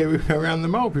wrote? Here we go round the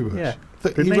mulberry bush. Yeah,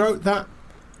 he wrote that.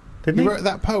 Didn't he? Wrote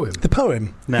that poem. The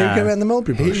poem. No. Here we go round the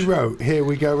mulberry bush. He wrote "Here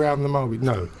we go round the mulberry."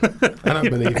 No, I don't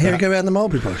believe that. Here we go round the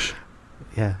mulberry bush.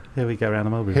 Yeah, here we go round the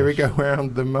mulberry Here bush. we go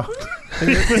round the mulberry.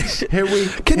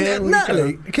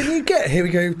 Natalie, can you get "Here we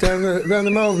go round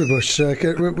the mulberry bush"?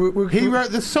 He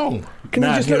wrote the song. Can you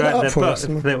just he look that wrote up the for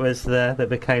book us? that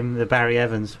became the Barry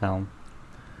Evans film,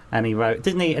 and he wrote,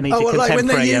 didn't he? And he Oh, did well, like when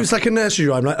they contemporary, use like a nursery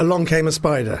rhyme, like "Along Came a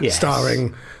Spider," Yes.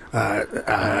 starring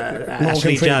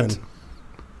Ashley Judd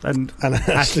and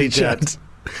Ashley Judd.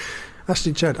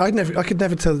 Ashley Judd. I could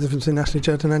never tell the difference between Ashley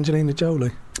Judd and Angelina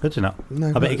Jolie. Could you not?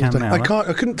 No, I bet you can now. I can't.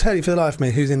 I couldn't tell you for the life of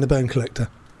me who's in The Bone Collector.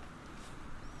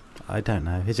 I don't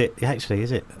know. Is it?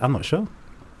 I'm not sure.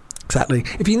 Exactly.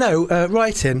 If you know,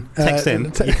 write in. Text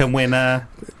in. You can win a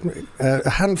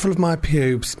handful of my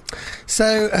pubes.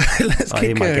 So let's keep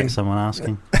you might going. get someone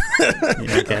asking.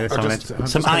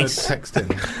 Some ice. Text in.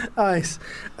 Ice.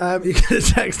 You can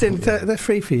text in. They're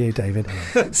free for you, David.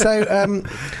 So.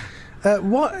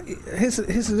 Here's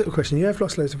a little question. You have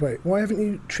lost loads of weight. Why haven't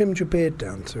you trimmed your beard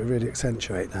down to really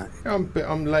accentuate that?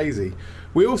 I'm lazy.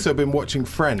 We also been watching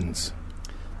Friends.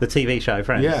 The TV show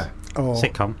Friends. Yeah. Or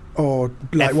sitcom. Or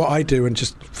like what I do and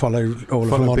just follow all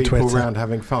of them on people Twitter. around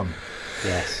having fun.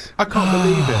 Yes. I can't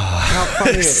believe it. How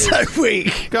funny it is. So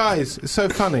weak. Guys, it's so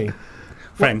funny.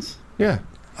 Friends. Yeah.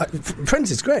 Friends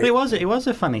is great. It was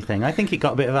a funny thing. I think it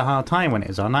got a bit of a hard time when it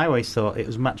was on. I always thought it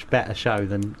was a much better show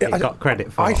than it got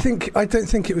credit for. I don't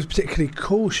think it was a particularly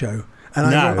cool show. And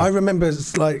No. I remember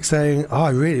like saying, "Oh,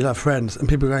 I really love Friends," and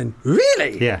people going,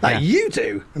 "Really? Yeah, like yeah. you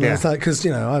do?" And I Yeah. was like, because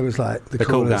I was like the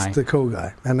cool coolest, guy. the cool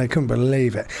guy, and they couldn't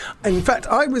believe it. In fact,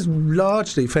 I was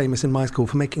largely famous in my school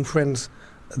for making Friends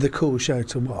the cool show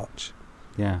to watch.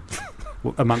 Yeah.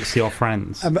 Amongst your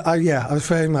friends. I was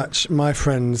very much my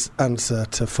friend's answer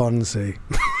to Fonzie.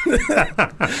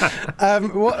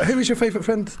 Who was your favourite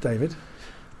friend, David?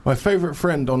 My favourite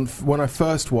friend when I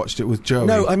first watched it was Joey.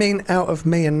 No, I mean out of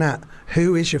me and Nat,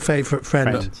 who is your favourite friend?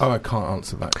 Friends. Oh, I can't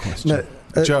answer that question.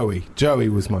 No, Joey. Joey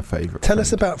was my favourite. Tell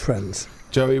us about Friends.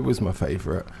 Joey was my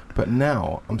favourite, but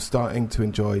now I'm starting to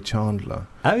enjoy Chandler.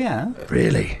 Oh yeah,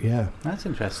 Really? Yeah, that's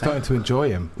interesting. starting to enjoy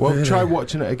him. Well, Really? try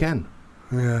watching it again.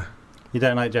 Yeah. You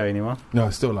don't like Joey anymore? No, I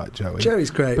still like Joey.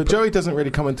 Joey's great. But Joey doesn't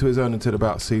really come into his own until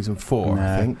about season 4, I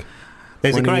No. think.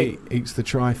 There's when a great. he eats the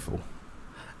trifle.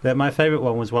 My favourite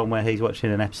one was one where he's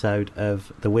watching an episode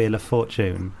of The Wheel of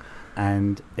Fortune,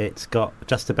 and it's got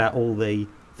just about all the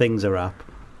things are up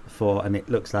for, and it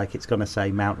looks like it's going to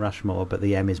say Mount Rushmore, but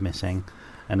the M is missing.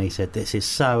 And he said, "This is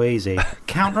so easy,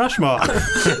 Count Rushmore."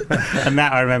 And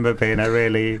that I remember being a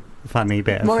really funny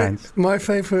bit of Friends. My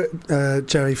favourite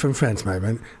Joey from Friends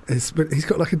moment is, but he's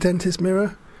got like a dentist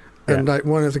mirror, and like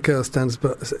one of the girls stands,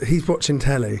 but he's watching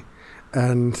telly,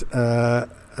 and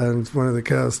one of the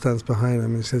girls stands behind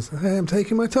him and says, "Hey, I'm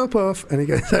taking my top off," and he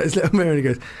goes out his little mirror and he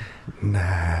goes,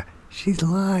 "Nah, she's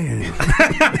lying."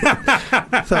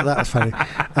 I thought that was funny.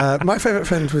 My favourite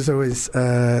friend was always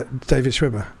David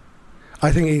Schwimmer.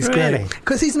 I think he's Really? great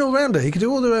because he's an all-rounder. He could do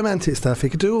all the romantic stuff. He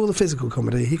could do all the physical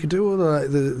comedy. He could do all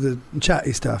the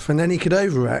chatty stuff, and then he could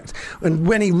overact. And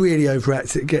when he really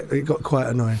overacts, it got quite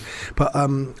annoying. But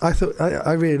I thought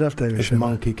I really loved David If Schwimmer.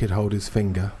 Monkey could hold his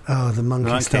finger. Oh, the monkey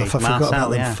Monkey. stuff! I forgot Marcel, about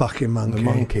the yeah. fucking monkey. The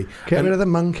monkey. Get And rid of the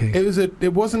monkey. It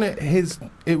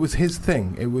was his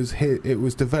thing. It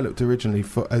was developed originally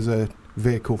as a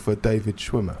vehicle for David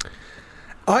Schwimmer.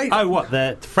 what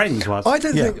the Friends was? I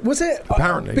don't Yeah. think was it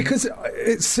Apparently. because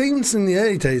it seems in the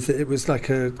early days that it was like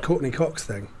a Courtney Cox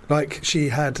thing. Like she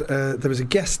had, there was a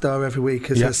guest star every week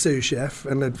as her sous chef,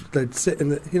 and they'd sit in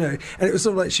the, and it was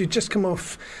sort of like she'd just come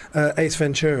off Ace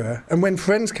Ventura, and when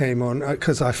Friends came on,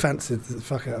 because I fancied the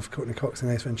fuck out of Courtney Cox in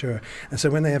Ace Ventura, and so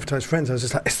when they advertised Friends, I was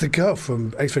just like, it's the girl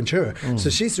from Ace Ventura. So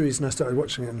she's the reason I started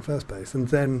watching it in the first place, and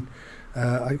then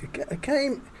I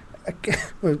came.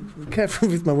 Well, careful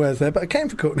with my words there, but I came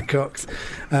for Courtney Cox,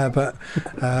 but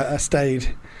I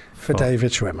stayed for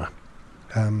David Schwimmer.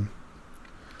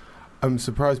 I'm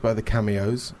surprised by the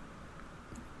cameos.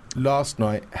 Last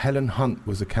night, Helen Hunt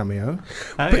was a cameo.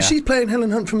 But she's playing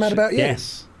Helen Hunt from Mad About You.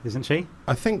 Yes, isn't she?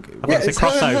 I think. Yeah, it's a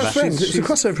crossover. Her friends. It's a She's-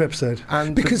 crossover episode.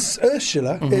 And Because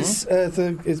Ursula is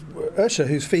Ursula,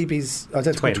 who's Phoebe's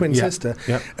identical twin Yeah. sister,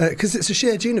 Yeah. because it's a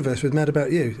shared universe with Mad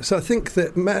About You. So I think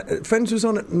that Friends was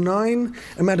on at 9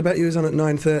 and Mad About You was on at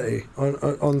 9:30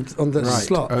 on the Right,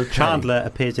 slot. okay. Chandler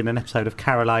appears in an episode of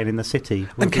Caroline in the City.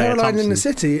 with And Leah Caroline in the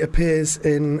Thompson. City appears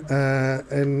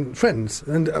in Friends.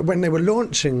 And when they were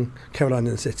launching Caroline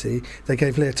in the City, they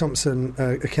gave Leah Thompson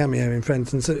a cameo in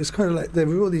Friends. And so it's kind of like there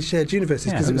were all these shared universes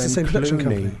because Yeah. it was the And same then production Clooney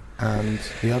company. and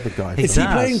the other guy. Is he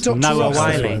playing Dr. Noah Ross?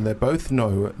 Wiley. And they're both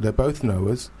knowers.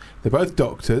 They're both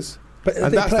doctors. But are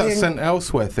And they that's that playing... Sent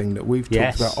Elsewhere thing that we've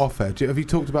Yes. talked about off air. Have you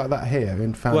talked about that here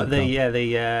in Fan What Club?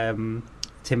 the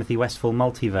Timothy Westphal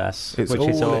multiverse, It's which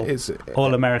is all it's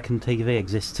all American TV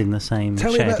exists in the same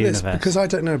Tell me shared about universe. this, because I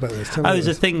don't know about this. Tell me Oh, about there's a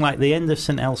this. thing like the end of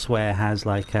St. Elsewhere has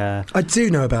like a... I do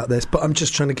know about this, but I'm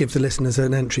just trying to give the listeners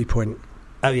an entry point.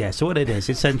 Oh, yeah, so what it is,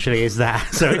 essentially, is that.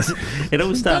 So it all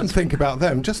Don't starts... think about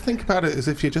them. Just think about it as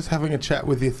if you're just having a chat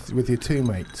with your two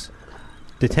mates.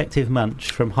 Detective Munch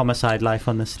from Homicide: Life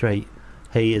on the Street.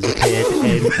 He has appeared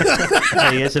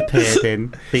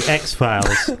in The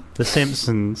X-Files, The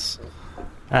Simpsons,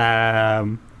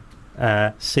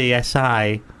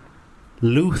 CSI,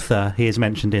 Luther. He is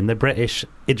mentioned in the British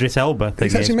Idris Elba thing.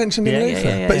 He's actually mentioned in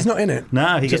Luther, but he's not in it.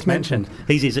 No, he Just gets mentioned.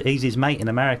 He's his mate in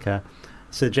America,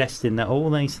 suggesting that all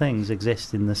these things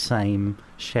exist in the same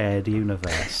shared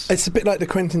universe. It's a bit like the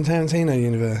Quentin Tarantino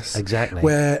universe. Exactly.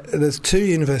 Where there's two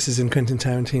universes in Quentin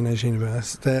Tarantino's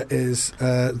universe. There is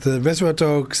the Reservoir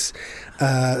Dogs,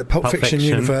 Pulp Fiction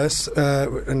universe,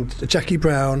 and Jackie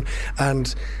Brown,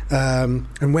 and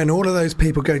when all of those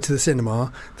people go to the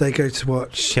cinema, they go to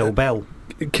watch Kill Bill.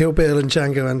 Kill Bill and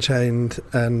Django Unchained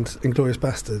and Inglourious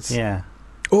Bastards. Yeah.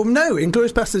 Oh no,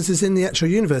 Inglourious Bastards is in the actual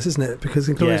universe, isn't it? Because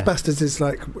Inglourious Yeah. Bastards is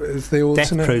like is the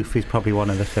alternate. Death Proof is probably one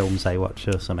of the films they watch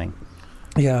or something.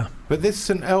 Yeah. But this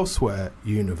St. Elsewhere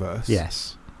universe,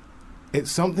 Yes.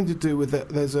 it's something to do with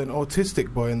there's an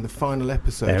autistic boy in the final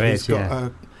episode. There who's is, got yeah.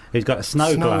 a He's got a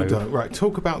snow globe. dome. Right,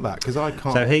 talk about that because I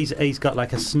can't. So he's got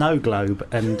like a snow globe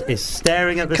and is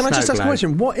staring at the Can snow I just ask a globe.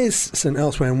 question? What is St.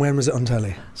 Elsewhere and when was it on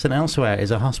telly? St. Elsewhere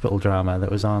is a hospital drama that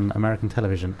was on American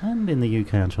television and in the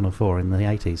UK on Channel 4 in the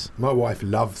 80s. My wife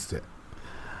loves it.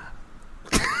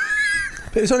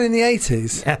 But it was on in the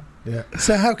 80s. Yeah. Yeah.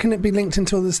 So how can it be linked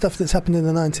into all the stuff that's happened in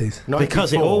the 90s?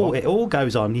 Because 94. it all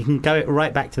goes on. You can go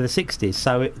right back to the 60s.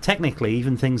 So technically,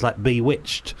 even things like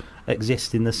Bewitched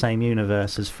exist in the same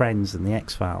universe as Friends and the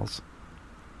X-Files.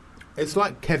 It's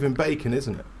like Kevin Bacon,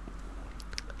 isn't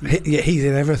it? He's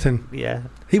in everything. Yeah,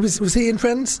 Was he in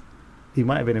Friends? he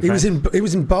might have been in He Friends.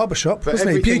 was in Barbershop, But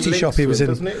wasn't he? everything Beauty links Shop he to was it, in.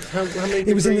 doesn't it? How many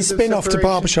He was in the degrees of spin-off to separation?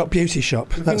 Barbershop Beauty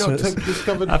Shop. Have That's you what not it's...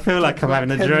 discovered? I feel like I'm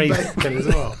having a Kevin dream. Bacon as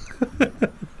well.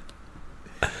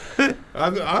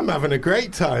 I'm having a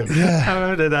great time. Yeah. I'm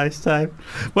having a nice time.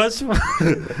 What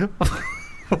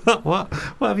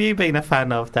have you been a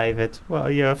fan of, David? What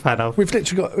are you a fan of? We've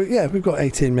got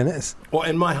 18 minutes. What,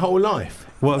 in my whole life?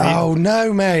 What have Oh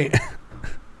no, mate!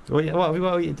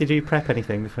 what did you prep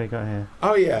anything before you got here?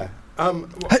 Oh yeah.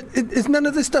 Is none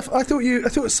of this stuff? I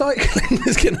thought cycling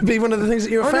was going to be one of the things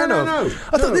that you're a fan of. No.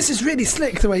 I thought this is really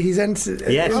slick the way he's entered.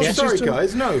 Yes, I'm yes. sorry,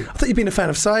 guys. No. I thought you'd been a fan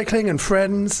of cycling and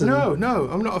Friends. And No,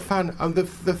 I'm not a fan. The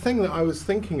thing that I was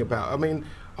thinking about, I mean,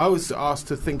 I was asked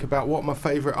to think about what my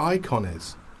favourite icon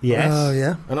is. Yes. Oh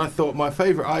yeah. And I thought my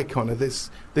favourite icon of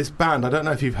this band, I don't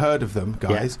know if you've heard of them,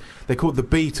 guys. They're called the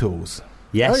Beatles.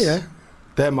 Yes. Oh yeah.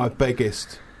 They're my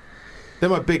biggest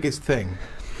thing.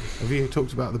 Have you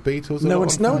talked about the Beatles? No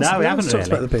one's we haven't talked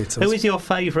really. about the Beatles. Who is your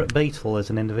favourite Beatle as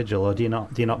an individual, or do you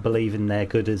not believe in their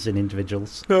good as in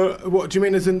individuals? No, what do you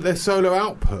mean as in their solo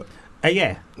output?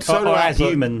 Yeah, Solo or as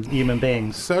output. human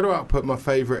beings. Solo output, my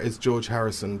favourite is George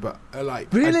Harrison, but I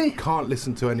Really? can't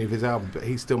listen to any of his albums, but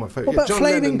he's still my favourite. What about John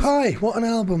Flaming Lennon's- Pie? What an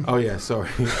album! Oh yeah, sorry.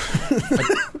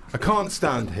 I can't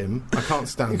stand him. I can't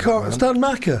stand You that can't man. stand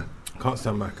Macca. Can't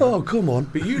stand Macca. Oh, come on.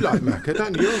 But you like Macca,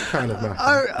 don't you? You're a fan of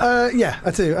Macca. Yeah,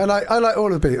 I do. I like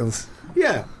all of the Beatles.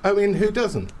 Yeah, I mean, who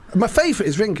doesn't? My favourite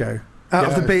is Ringo out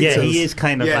of the Beatles. Yeah, he is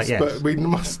kind of Yes, like, yes. but we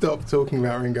must stop talking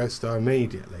about Ringo Starr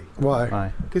immediately. Why?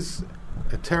 Right. Because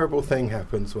a terrible thing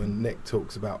happens when Nick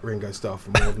talks about Ringo Starr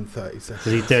for more than 30 seconds.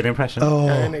 Does he do an impression? Oh.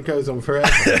 And it goes on forever.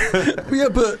 Yeah,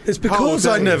 but it's because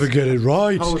I days. never get it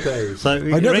right. Whole days. So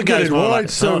I never get it right,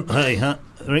 so...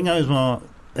 Ringo's more...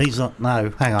 He's not...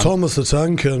 No, hang on. Thomas the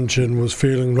Tank Engine was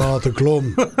feeling rather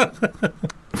glum.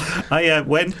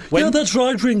 When Yeah, that's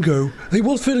right, Ringo. He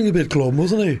was feeling a bit glum,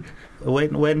 wasn't he?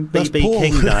 When That's B.B. Paul.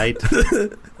 King died,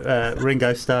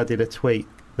 Ringo Starr did a tweet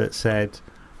that said,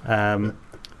 "I'm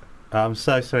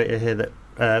so sorry to hear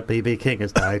that B.B. King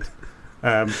has died.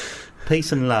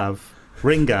 Peace and love,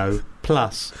 Ringo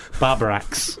plus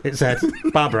Barbarax." It said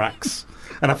Barbarax,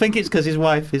 and I think it's because his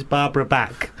wife is Barbara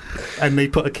Bach, and they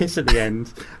put a kiss at the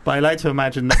end. But I like to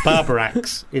imagine that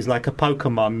Barbarax is like a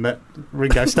Pokemon that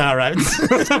Ringo Starr owns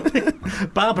or something.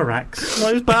 Barbarax.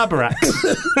 What is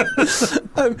Barbarax?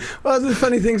 One of the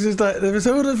funny things is like there was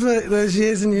sort of those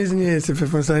years and years and years of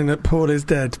everyone saying that Paul is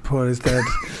dead,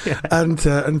 Yeah.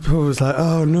 and Paul was like,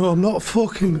 "Oh no, I'm not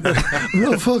fucking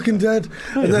dead."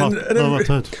 And then,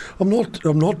 I'm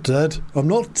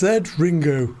not dead,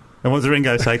 Ringo. And what does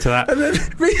Ringo say to that? And then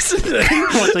recently,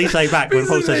 What does he say back when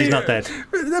Paul says he's not dead?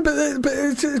 But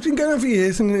it's been going on for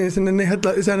years and years, and then they had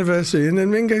like this anniversary, and then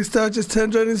Ringo Starr just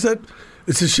turned around and said,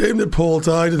 "It's a shame that Paul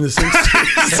died in the 60s."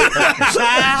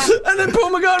 And then Paul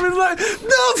McCartney was like,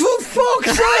 "No, for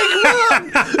fuck's sake,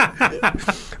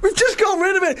 man! We've just got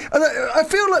rid of it." And I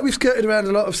feel like we've skirted around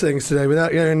a lot of things today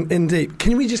without going in deep.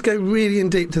 Can we just go really in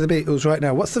deep to the Beatles right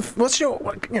now? What's your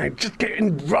just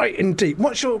getting right in deep?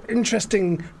 What's your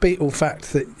interesting Beatle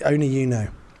fact that only you know?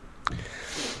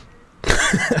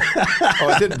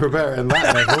 I didn't prepare it on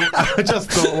that level. I just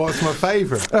thought, what's my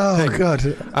favourite? Oh thing. God!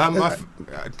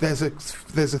 There's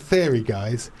a theory,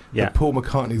 guys. Yeah. That Paul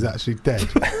McCartney's actually dead.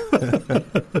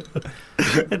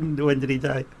 And when did he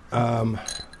die?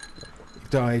 He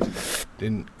died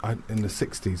in the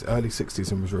 60s, early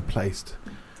 60s, and was replaced.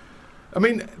 I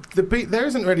mean, there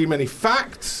isn't really many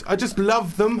facts. I just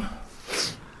love them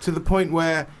to the point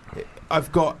where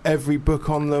I've got every book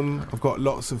on them. I've got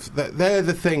lots of... They're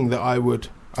the thing that I would...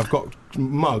 I've got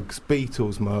mugs,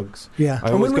 Beatles mugs. Yeah. I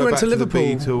And when always we go went back to the Liverpool,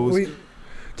 Beatles.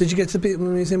 did you get to the Beatles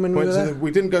Museum when we were there?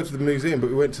 We didn't go to the museum, but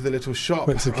we went to the little shop.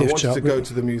 Went to the I gift wanted shop, to go yeah.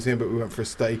 to the museum, but we went for a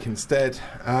steak instead. Is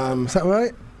that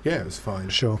right? Yeah, it was fine.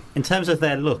 Sure. In terms of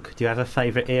their look, do you have a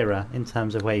favourite era in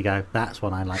terms of where you go, that's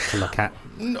what I like to look at?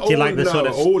 Do you like the sort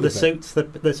of the suits,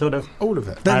 the sort of... All of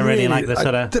it. I really like the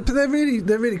sort of... But they're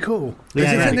really cool.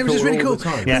 Yeah, they were just really cool. all the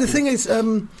time. Yeah. But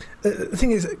the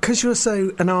thing is, because you're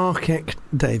so anarchic,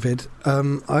 David.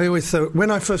 I always thought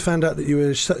when I first found out that you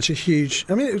were such a huge.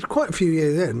 I mean, it was quite a few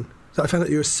years in that I found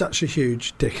out you were such a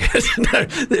huge dickhead. No,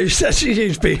 that you were such a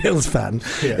huge Beatles fan.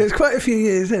 Yeah. It was quite a few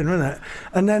years in, wasn't it?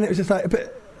 And then it was just like,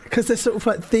 because they're sort of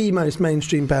like the most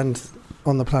mainstream band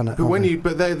on the planet.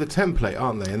 But they're the template,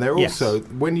 aren't they? And they're Yes. also,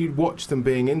 when you watch them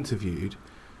being interviewed,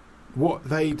 what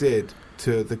they did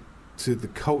to the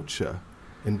culture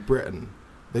in Britain,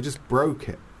 they just broke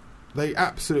it. They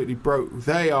absolutely broke.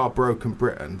 They are broken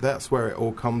Britain. That's where it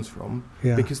all comes from.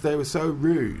 Yeah. Because they were so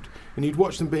rude, and you'd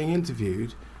watch them being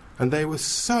interviewed, and they were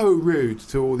so rude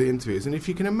to all the interviews. And if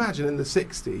you can imagine in the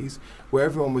 60s, where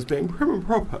everyone was being prim and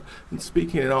proper and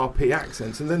speaking in RP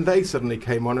accents, and then they suddenly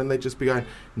came on and they'd just be going,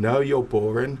 "No, you're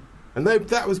boring." And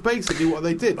that was basically what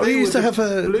they did. Oh, They you used were to the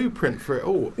have a blueprint for it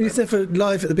all. You used to have a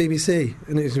live at the BBC,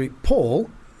 and it used to be Paul.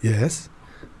 Yes.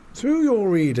 Through your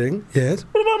reading, yes.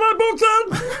 What about my books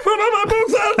then? What about my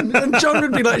books then? And John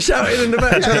would be like shouting in the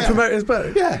back trying to promote his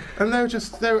book. Yeah, and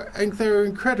they were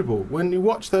incredible when you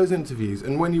watch those interviews,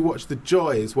 and when you watch the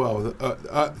joy as well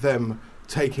at them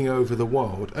taking over the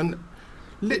world, and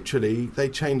literally they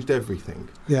changed everything.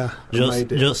 Yeah.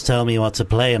 Just tell me what to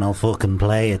play and I'll fucking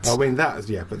play it. I mean that is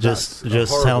but just that's a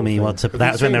tell horrible me thing. what to. Have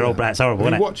That's you when they're seen all. that? That's horrible,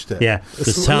 Have isn't you it? watched it? Yeah.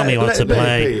 Just tell me what to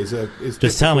play.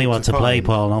 Just tell me what to play,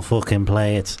 Paul, and I'll fucking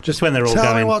play it. Just when they're all Tell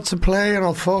going. me what to play and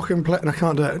I'll fucking play it. And I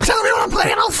can't do it. Tell me what to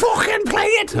play and I'll fucking play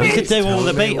it. You could do all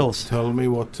the Beatles. Tell me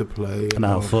what to play. And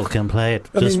I'll fucking play it.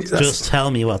 I mean, Just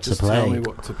tell me what to Just tell me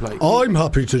play. what to play. I'm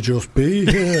happy to just be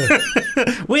here.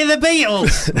 We're the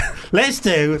Beatles. Let's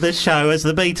do the show as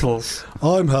the Beatles.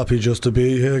 I'm happy just to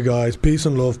be here, guys. Peace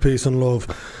and love, peace and love.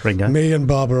 Ringo. Me and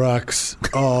Barbarax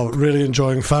are really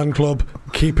enjoying Fan Club.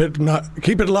 Keep it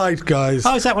light, guys.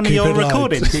 Oh, is that one of Keep your it light.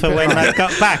 recordings for when they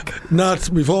got back? Nat,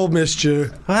 we've all missed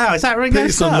you. Wow, is that Ringo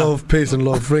Peace Starr? and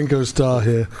love. Ringo Starr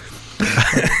here.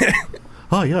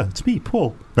 Oh yeah, it's me,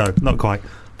 Paul. No, not quite.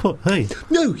 Hey.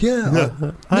 No,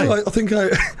 yeah. I think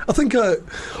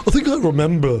I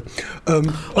remember.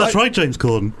 That's right, James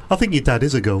Corden. I think your dad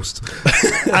is a ghost.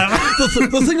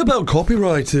 The thing about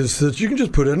copyright is that you can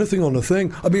just put anything on a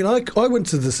thing. I mean, I went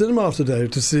to the cinema today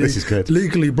to see This is good.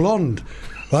 Legally Blonde.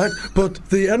 Right, but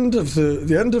the end of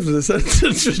the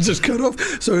sentence was just cut off.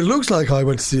 So it looks like I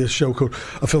went to see a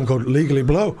film called Legally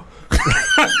Blow.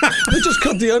 They just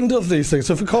cut the end of these things.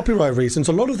 So for copyright reasons,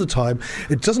 a lot of the time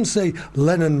it doesn't say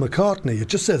Lennon-McCartney. It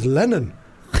just says Lennon.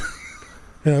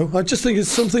 I just think it's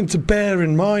something to bear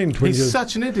in mind. He's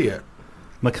such an idiot.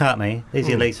 McCartney is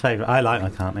your least favourite. I like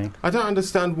McCartney. I don't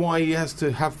understand why he has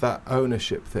to have that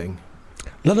ownership thing.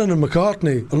 Lennon and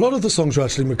McCartney. A lot of the songs are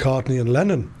actually McCartney and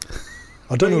Lennon.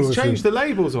 I don't know. He's changed the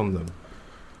labels on them.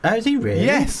 Oh, is he really?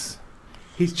 Yes.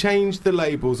 He's changed the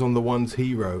labels on the ones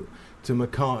he wrote to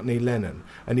McCartney Lennon.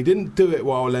 And he didn't do it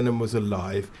while Lennon was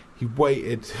alive. He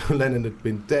waited till Lennon had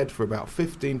been dead for about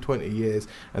 15, 20 years.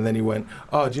 And then he went,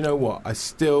 do you know what? I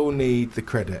still need the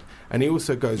credit. And he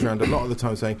also goes around a lot of the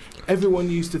time saying,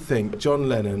 everyone used to think John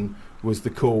Lennon was the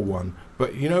cool one.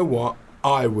 But you know what?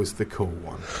 I was the cool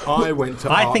one. I went to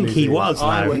I art think he museums. was,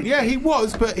 though. Yeah, he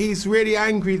was, but he's really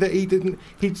angry that he didn't.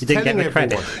 He's He didn't telling get the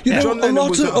everyone. credit. John Lennon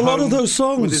was at a lot home of those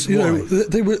with his songs, wife.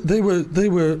 they were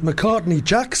McCartney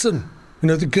Jackson.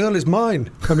 The girl is mine.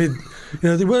 I mean,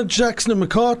 they weren't Jackson and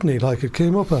McCartney like it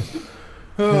came up as.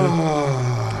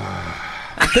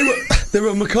 They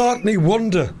were McCartney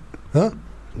Wonder, huh?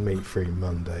 Meat-free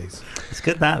Mondays. It's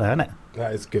good that, though, isn't it?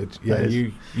 That is good. Yeah,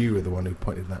 you were the one who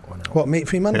pointed that one out. What,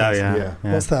 Meat-Free Mondays? Oh, yeah.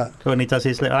 Yeah. What's that? When he does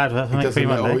his little advert for Meat-Free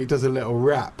Monday. He does a little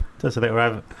rap. Does a little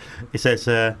advert. He says,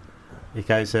 he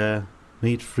goes,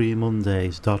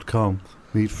 meatfreemondays.com,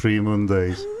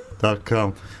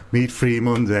 meatfreemondays.com,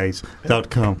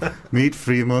 meatfreemondays.com,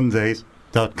 meatfreemondays.com,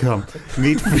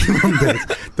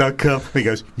 meatfreemondays.com. He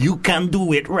goes, you can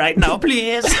do it right now,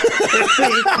 please.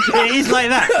 He's like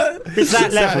that. It's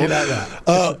that level. Like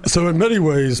that. So in many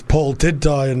ways, Paul did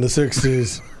die in the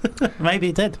 60s. Maybe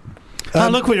he did.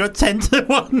 Look, we're at 10 to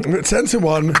 1. We're at 10 to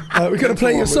 1. We're going to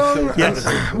play your song. Yes.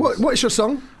 What's your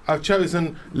song? I've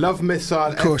chosen Love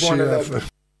Missile Of course you F111.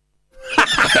 have.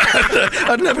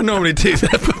 I'd never normally do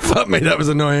that, but fuck me, that was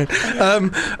annoying.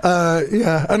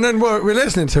 Yeah, and then we're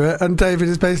listening to it, and David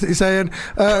is basically saying,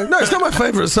 "No, it's not my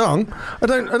favourite song. I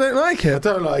don't like it. I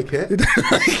don't like it. You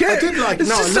don't like it? I did like it.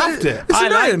 No, I loved it. It's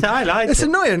annoying. I liked It's it.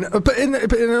 annoying, but in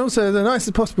also the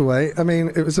nicest possible way. I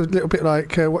mean, it was a little bit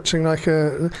like watching like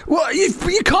a. What you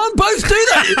can't both do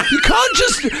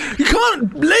that. You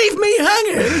can't leave me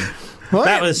hanging. Right?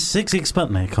 That was Six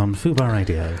Sputnik on Fubar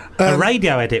Radio. A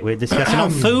radio edit we're discussing on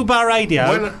Fubar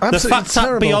Radio, the absolutely fucked up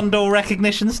terrible. beyond all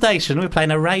recognition station. We're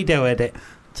playing a radio edit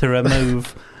to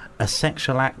remove a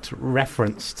sexual act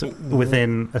referenced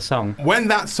within a song. When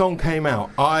that song came out,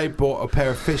 I bought a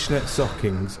pair of fishnet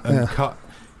stockings and cut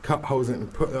holes in it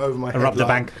and put it over my head. Robbed the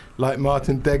bank. Like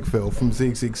Martin Degville from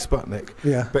Zig Zig Sputnik.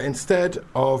 Yeah. But instead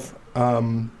of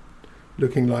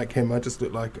looking like him, I just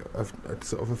looked like a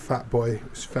sort of a fat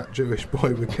Jewish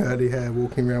boy with curly hair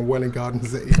walking around Welwyn Garden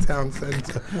City town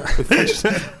centre with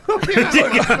fishnet On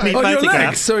your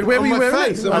legs. Sorry, where were you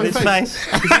wearing it? On his face.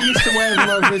 Because he used to wear them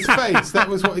over his face. That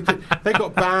was what he did. They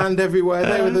got banned everywhere.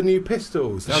 They were the new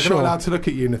Pistols. I was Sure. not allowed to look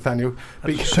at you, Nathaniel.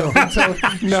 Looking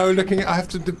at. I have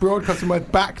to broadcast my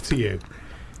back to you.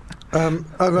 Right,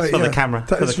 For the camera.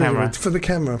 That For is the really camera. weird. For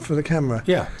the camera.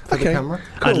 Yeah, for the Okay. camera.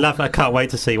 Cool. I can't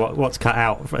wait to see what's cut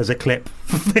out as a clip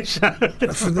for this show.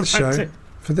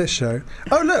 For this show.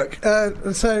 Oh look!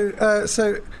 So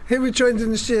here we're joined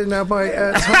in the studio now by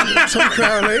Tom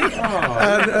Crowley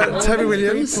and Toby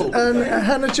Williams and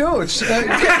Hannah George. Get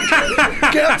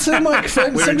up to the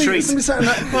microphone. We're a treat. Somebody sat in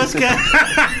that. What's going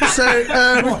So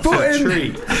we've brought in.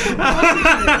 Treat.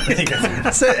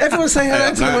 So everyone say hello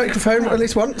to the no. microphone at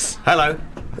least once. Hello.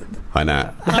 Hi,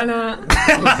 Nat.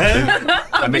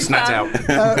 I missed Nat out.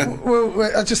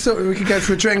 Well, I just thought we could go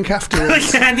for a drink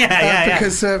afterwards. yeah.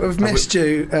 Because we've missed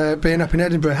you being up in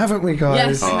Edinburgh, haven't we,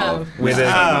 guys? Yes, we have. We're the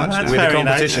that's we're very the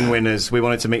competition winners. We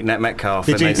wanted to meet Nat Metcalfe.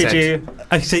 Did and you?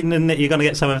 I've seen that you're going to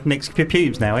get some of Nick's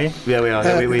pubes now, are you? Yeah, we are.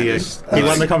 You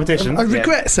won the competition. I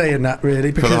regret saying that,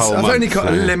 really, the because whole I've only month,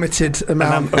 got a yeah. limited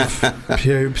amount of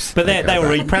pubes. But they were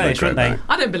replenished, weren't they?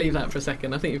 I don't believe that for a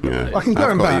second. I think you've got Yeah. those. I can go I've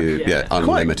and got back. you, Yeah.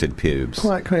 unlimited pubes.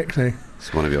 Quite quickly.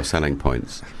 It's one of your selling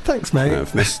points. Thanks, mate.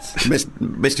 I've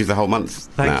missed you the whole month.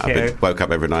 Thank Nat. you. Woke up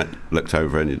every night, looked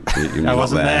over, and you're I not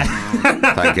wasn't there.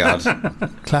 Thank God.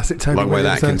 Classic Tony Long way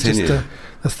Williams. that Just, continued.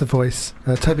 That's the voice.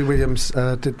 Toby Williams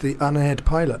did the unaired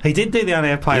pilot. He did do the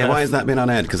unaired pilot. Yeah, why has that been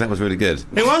unaired? Because that was really good.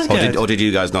 It was good. Or did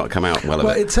you guys not come out well of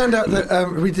Well, it? it turned out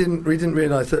that we didn't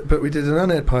realise that, but we did an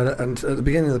unaired pilot, and at the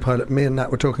beginning of the pilot, me and Nat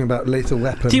were talking about Lethal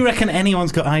Weapon. Do you reckon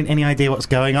anyone's got any idea what's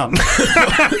going on?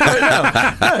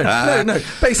 No.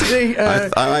 Basically,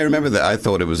 I remember that. I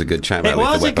thought it was a good chat about It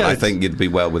was Lethal a Weapon. I good- think you'd be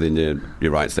well within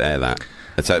your rights to air that.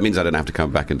 And so it means I don't have to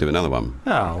come back and do another one.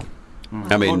 Oh.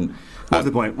 I mean... What's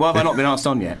the point? Why have I not been asked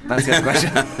on yet? That's the other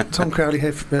question. Tom Crowley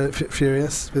here,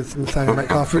 Furious, with Nathaniel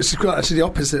Metcalf, which is quite actually the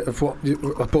opposite of what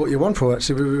I brought you on for.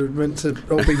 Actually, we were meant to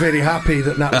all be really happy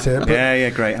that Nat was here. But yeah,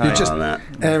 great. you're just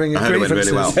airing I heard it went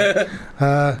really grievances.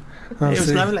 well. It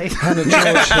was lovely. Hannah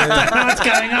George here. What's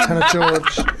going on? Hannah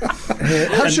George here.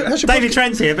 How's your David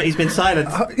Trent's here, but he's been silent.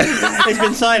 He's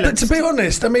been silent. But to be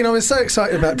honest, I mean, I was so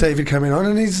excited about David coming on,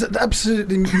 and he's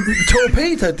absolutely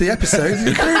torpedoed the episode,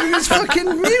 including his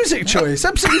fucking music choice.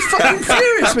 Absolutely fucking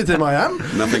furious with him, I am.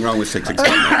 Nothing wrong with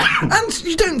 666. And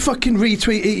you don't fucking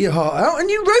retweet Eat Your Heart Out, and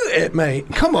you wrote it, mate.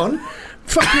 Come on.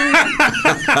 Fucking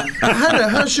Hannah,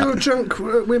 how's your Drunk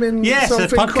Women Solving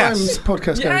Crimes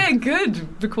podcast going? Yeah,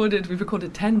 good. We've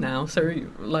recorded 10 now, so we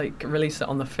release it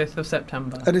on the 5th of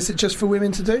September. And is it just for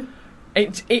women to do?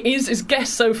 It is. It's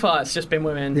guests so far. It's just been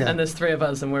women, Yeah. and there's 3 of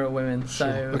us, and we're all women. So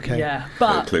Okay. yeah,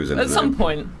 but clues in at the some name.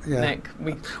 point, Yeah. Nick,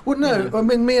 we. Well, no, I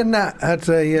mean, me and Nat had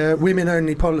a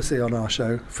women-only policy on our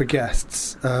show for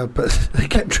guests, but they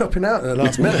kept dropping out at the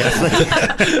last minute.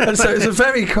 And so it's a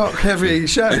very cock-heavy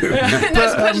show. No,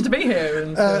 it's a pleasure to be here.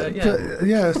 And, But,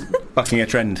 yeah, Bucking a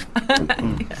trend.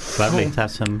 Lovely to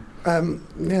have some.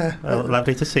 yeah. Well,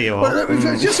 lovely to see you all. Well, we've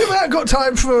just about got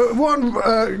time for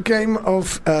one game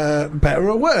of Better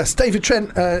or Worse. David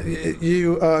Trent,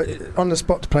 you are on the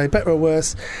spot to play Better or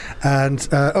Worse. And,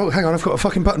 oh, hang on, I've got a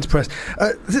fucking button to press.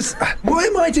 Why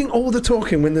am I doing all the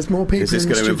talking when there's more people Is this in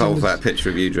the going to studio? involve that picture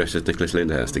of you dressed as Nicholas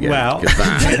Lyndhurst again? Well, 'Cause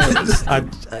that,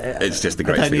 I it's just the I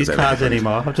greatest don't thing use that's ever cards happened.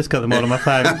 anymore. I've just got them all on my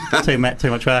phone. too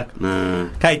much work. No.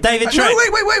 Okay, David No, Trent.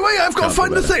 wait, I've got to Can't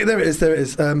find the do that. thing. There it is.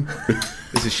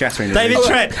 This is shattering. the David news.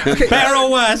 Trent, Okay. better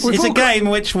or worse? We've It's a all got- game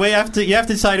which you have to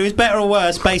decide who is better or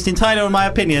worse, based entirely on my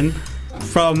opinion.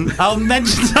 I'll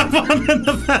mention someone and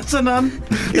the person on.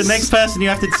 The next person you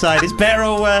have to decide is better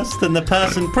or worse than the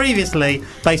person previously,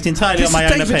 based entirely This on is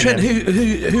my own David opinion.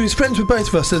 Trent, who's friends with both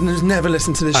of us and has never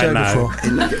listened to this I show know.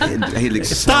 before. He looks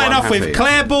so Starting off with unhappy.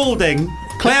 Claire Balding.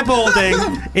 Claire Balding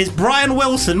is Brian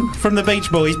Wilson from the Beach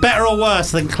Boys. Better or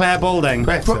worse than Claire Balding?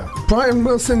 Better. Brian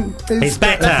Wilson is He's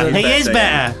better. than- He is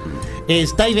better.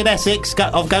 Is David Essex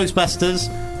of Ghostbusters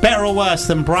better or worse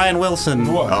than Brian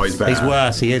Wilson? Worse. Oh, he's better. He's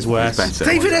worse. He is worse. He's better.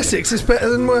 David Essex is better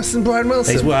than worse than Brian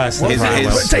Wilson. He's worse than His, Brian his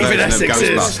Wilson. David version of Essex is.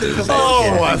 Ghostbusters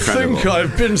Oh, I incredible. think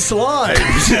I've been slimed.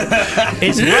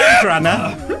 Is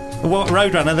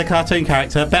Roadrunner, the cartoon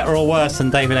character, better or worse than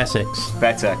David Essex?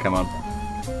 Better, come on.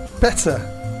 Better.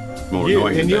 More You,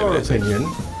 annoying in than your David Essex.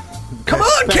 opinion, Come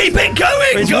on, keep it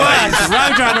going, Is guys. worse.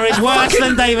 Roadrunner is worse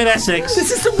than David Essex.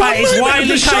 This is the but one is moment Wile of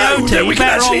the show Coyote that we can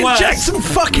better actually or worse inject some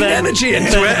fucking than- energy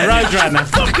into than it. Roadrunner?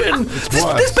 Fucking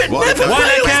this bit Wile never Coyote. Wile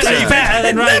fails. Coyote is David. better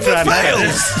than It never Roadrunner.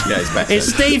 fails. Yeah, it's better.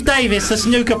 Is Steve Davis, the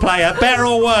snooker player, better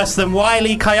or worse than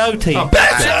Wile Coyote?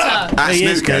 Better. At He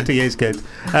is snooker. good. He is good.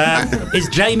 Is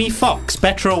Jamie Foxx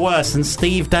better or worse than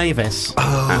Steve Davis?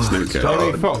 At snooker.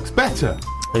 Jamie Foxx, better.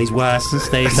 He's worse than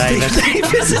Steve Davis.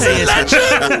 Davis is a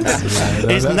legend.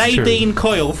 Is that's Nadine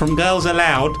Coyle from Girls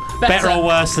Aloud better Better. or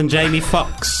worse than Jamie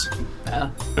Foxx?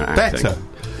 Better.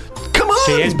 Come on.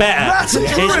 She is better. Rats and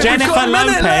Is Druid, we've Jennifer got a minute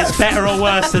Lopez left. better or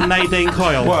worse than Nadine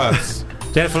Coyle? Worse.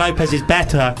 Jennifer Lopez is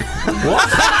better. What?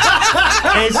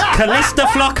 Is Callista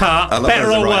Flockhart love better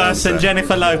that's or the right worse than answer.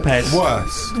 Jennifer Lopez?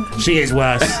 Worse. She is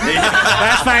worse.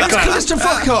 That's That's Vanguard. Calista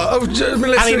Flockhart. Oh,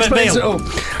 Melissa Ali explains it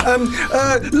McBeal.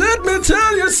 all. Let me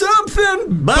tell you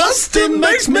something. Busting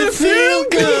makes me feel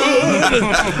good.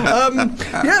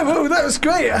 Yeah, well, that was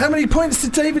great. How many points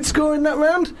did David score in that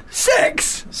round?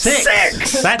 6.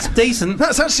 Six. That's decent.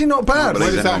 That's actually not bad. Believe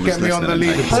Where does that everyone was get me on the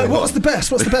listening. leaderboard? What was the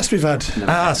best? What's the best we've had?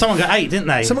 Someone got 8, didn't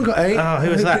they? Someone got 8. Oh, who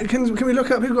was that? Can we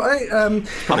look up who got 8?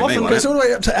 Probably me, It wasn't goes it? all the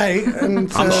way up to 8.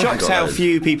 And, I'm shocked got how those.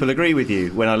 few people agree with you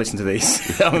when I listen to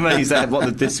these. I'm amazed at what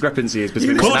the discrepancy is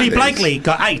between the Claudie standings. Blakely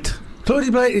got 8.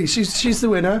 Claudie Blakely, she's the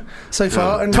winner so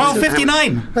far. And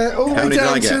 12.59. all the How way many did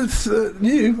I down get? to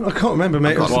you. I can't remember,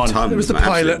 mate. I've got It was, tons, it was the man,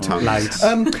 pilot. absolute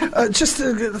tons. Loads.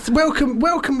 Just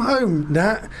welcome home,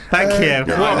 Nat. Thank you.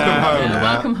 Welcome home. Matt.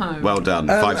 Welcome home. Well done.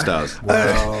 5 stars.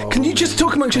 Can you just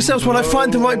talk amongst yourselves while I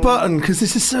find the right button? Because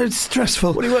this is so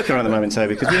stressful. What are you working on at the moment,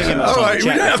 Toby? Because we don't get much All time right, to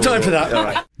we chat don't have before time for the- that. All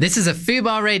right. This is a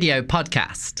Fubar Radio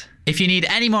podcast. If you need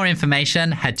any more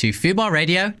information, head to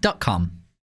fubarradio.com.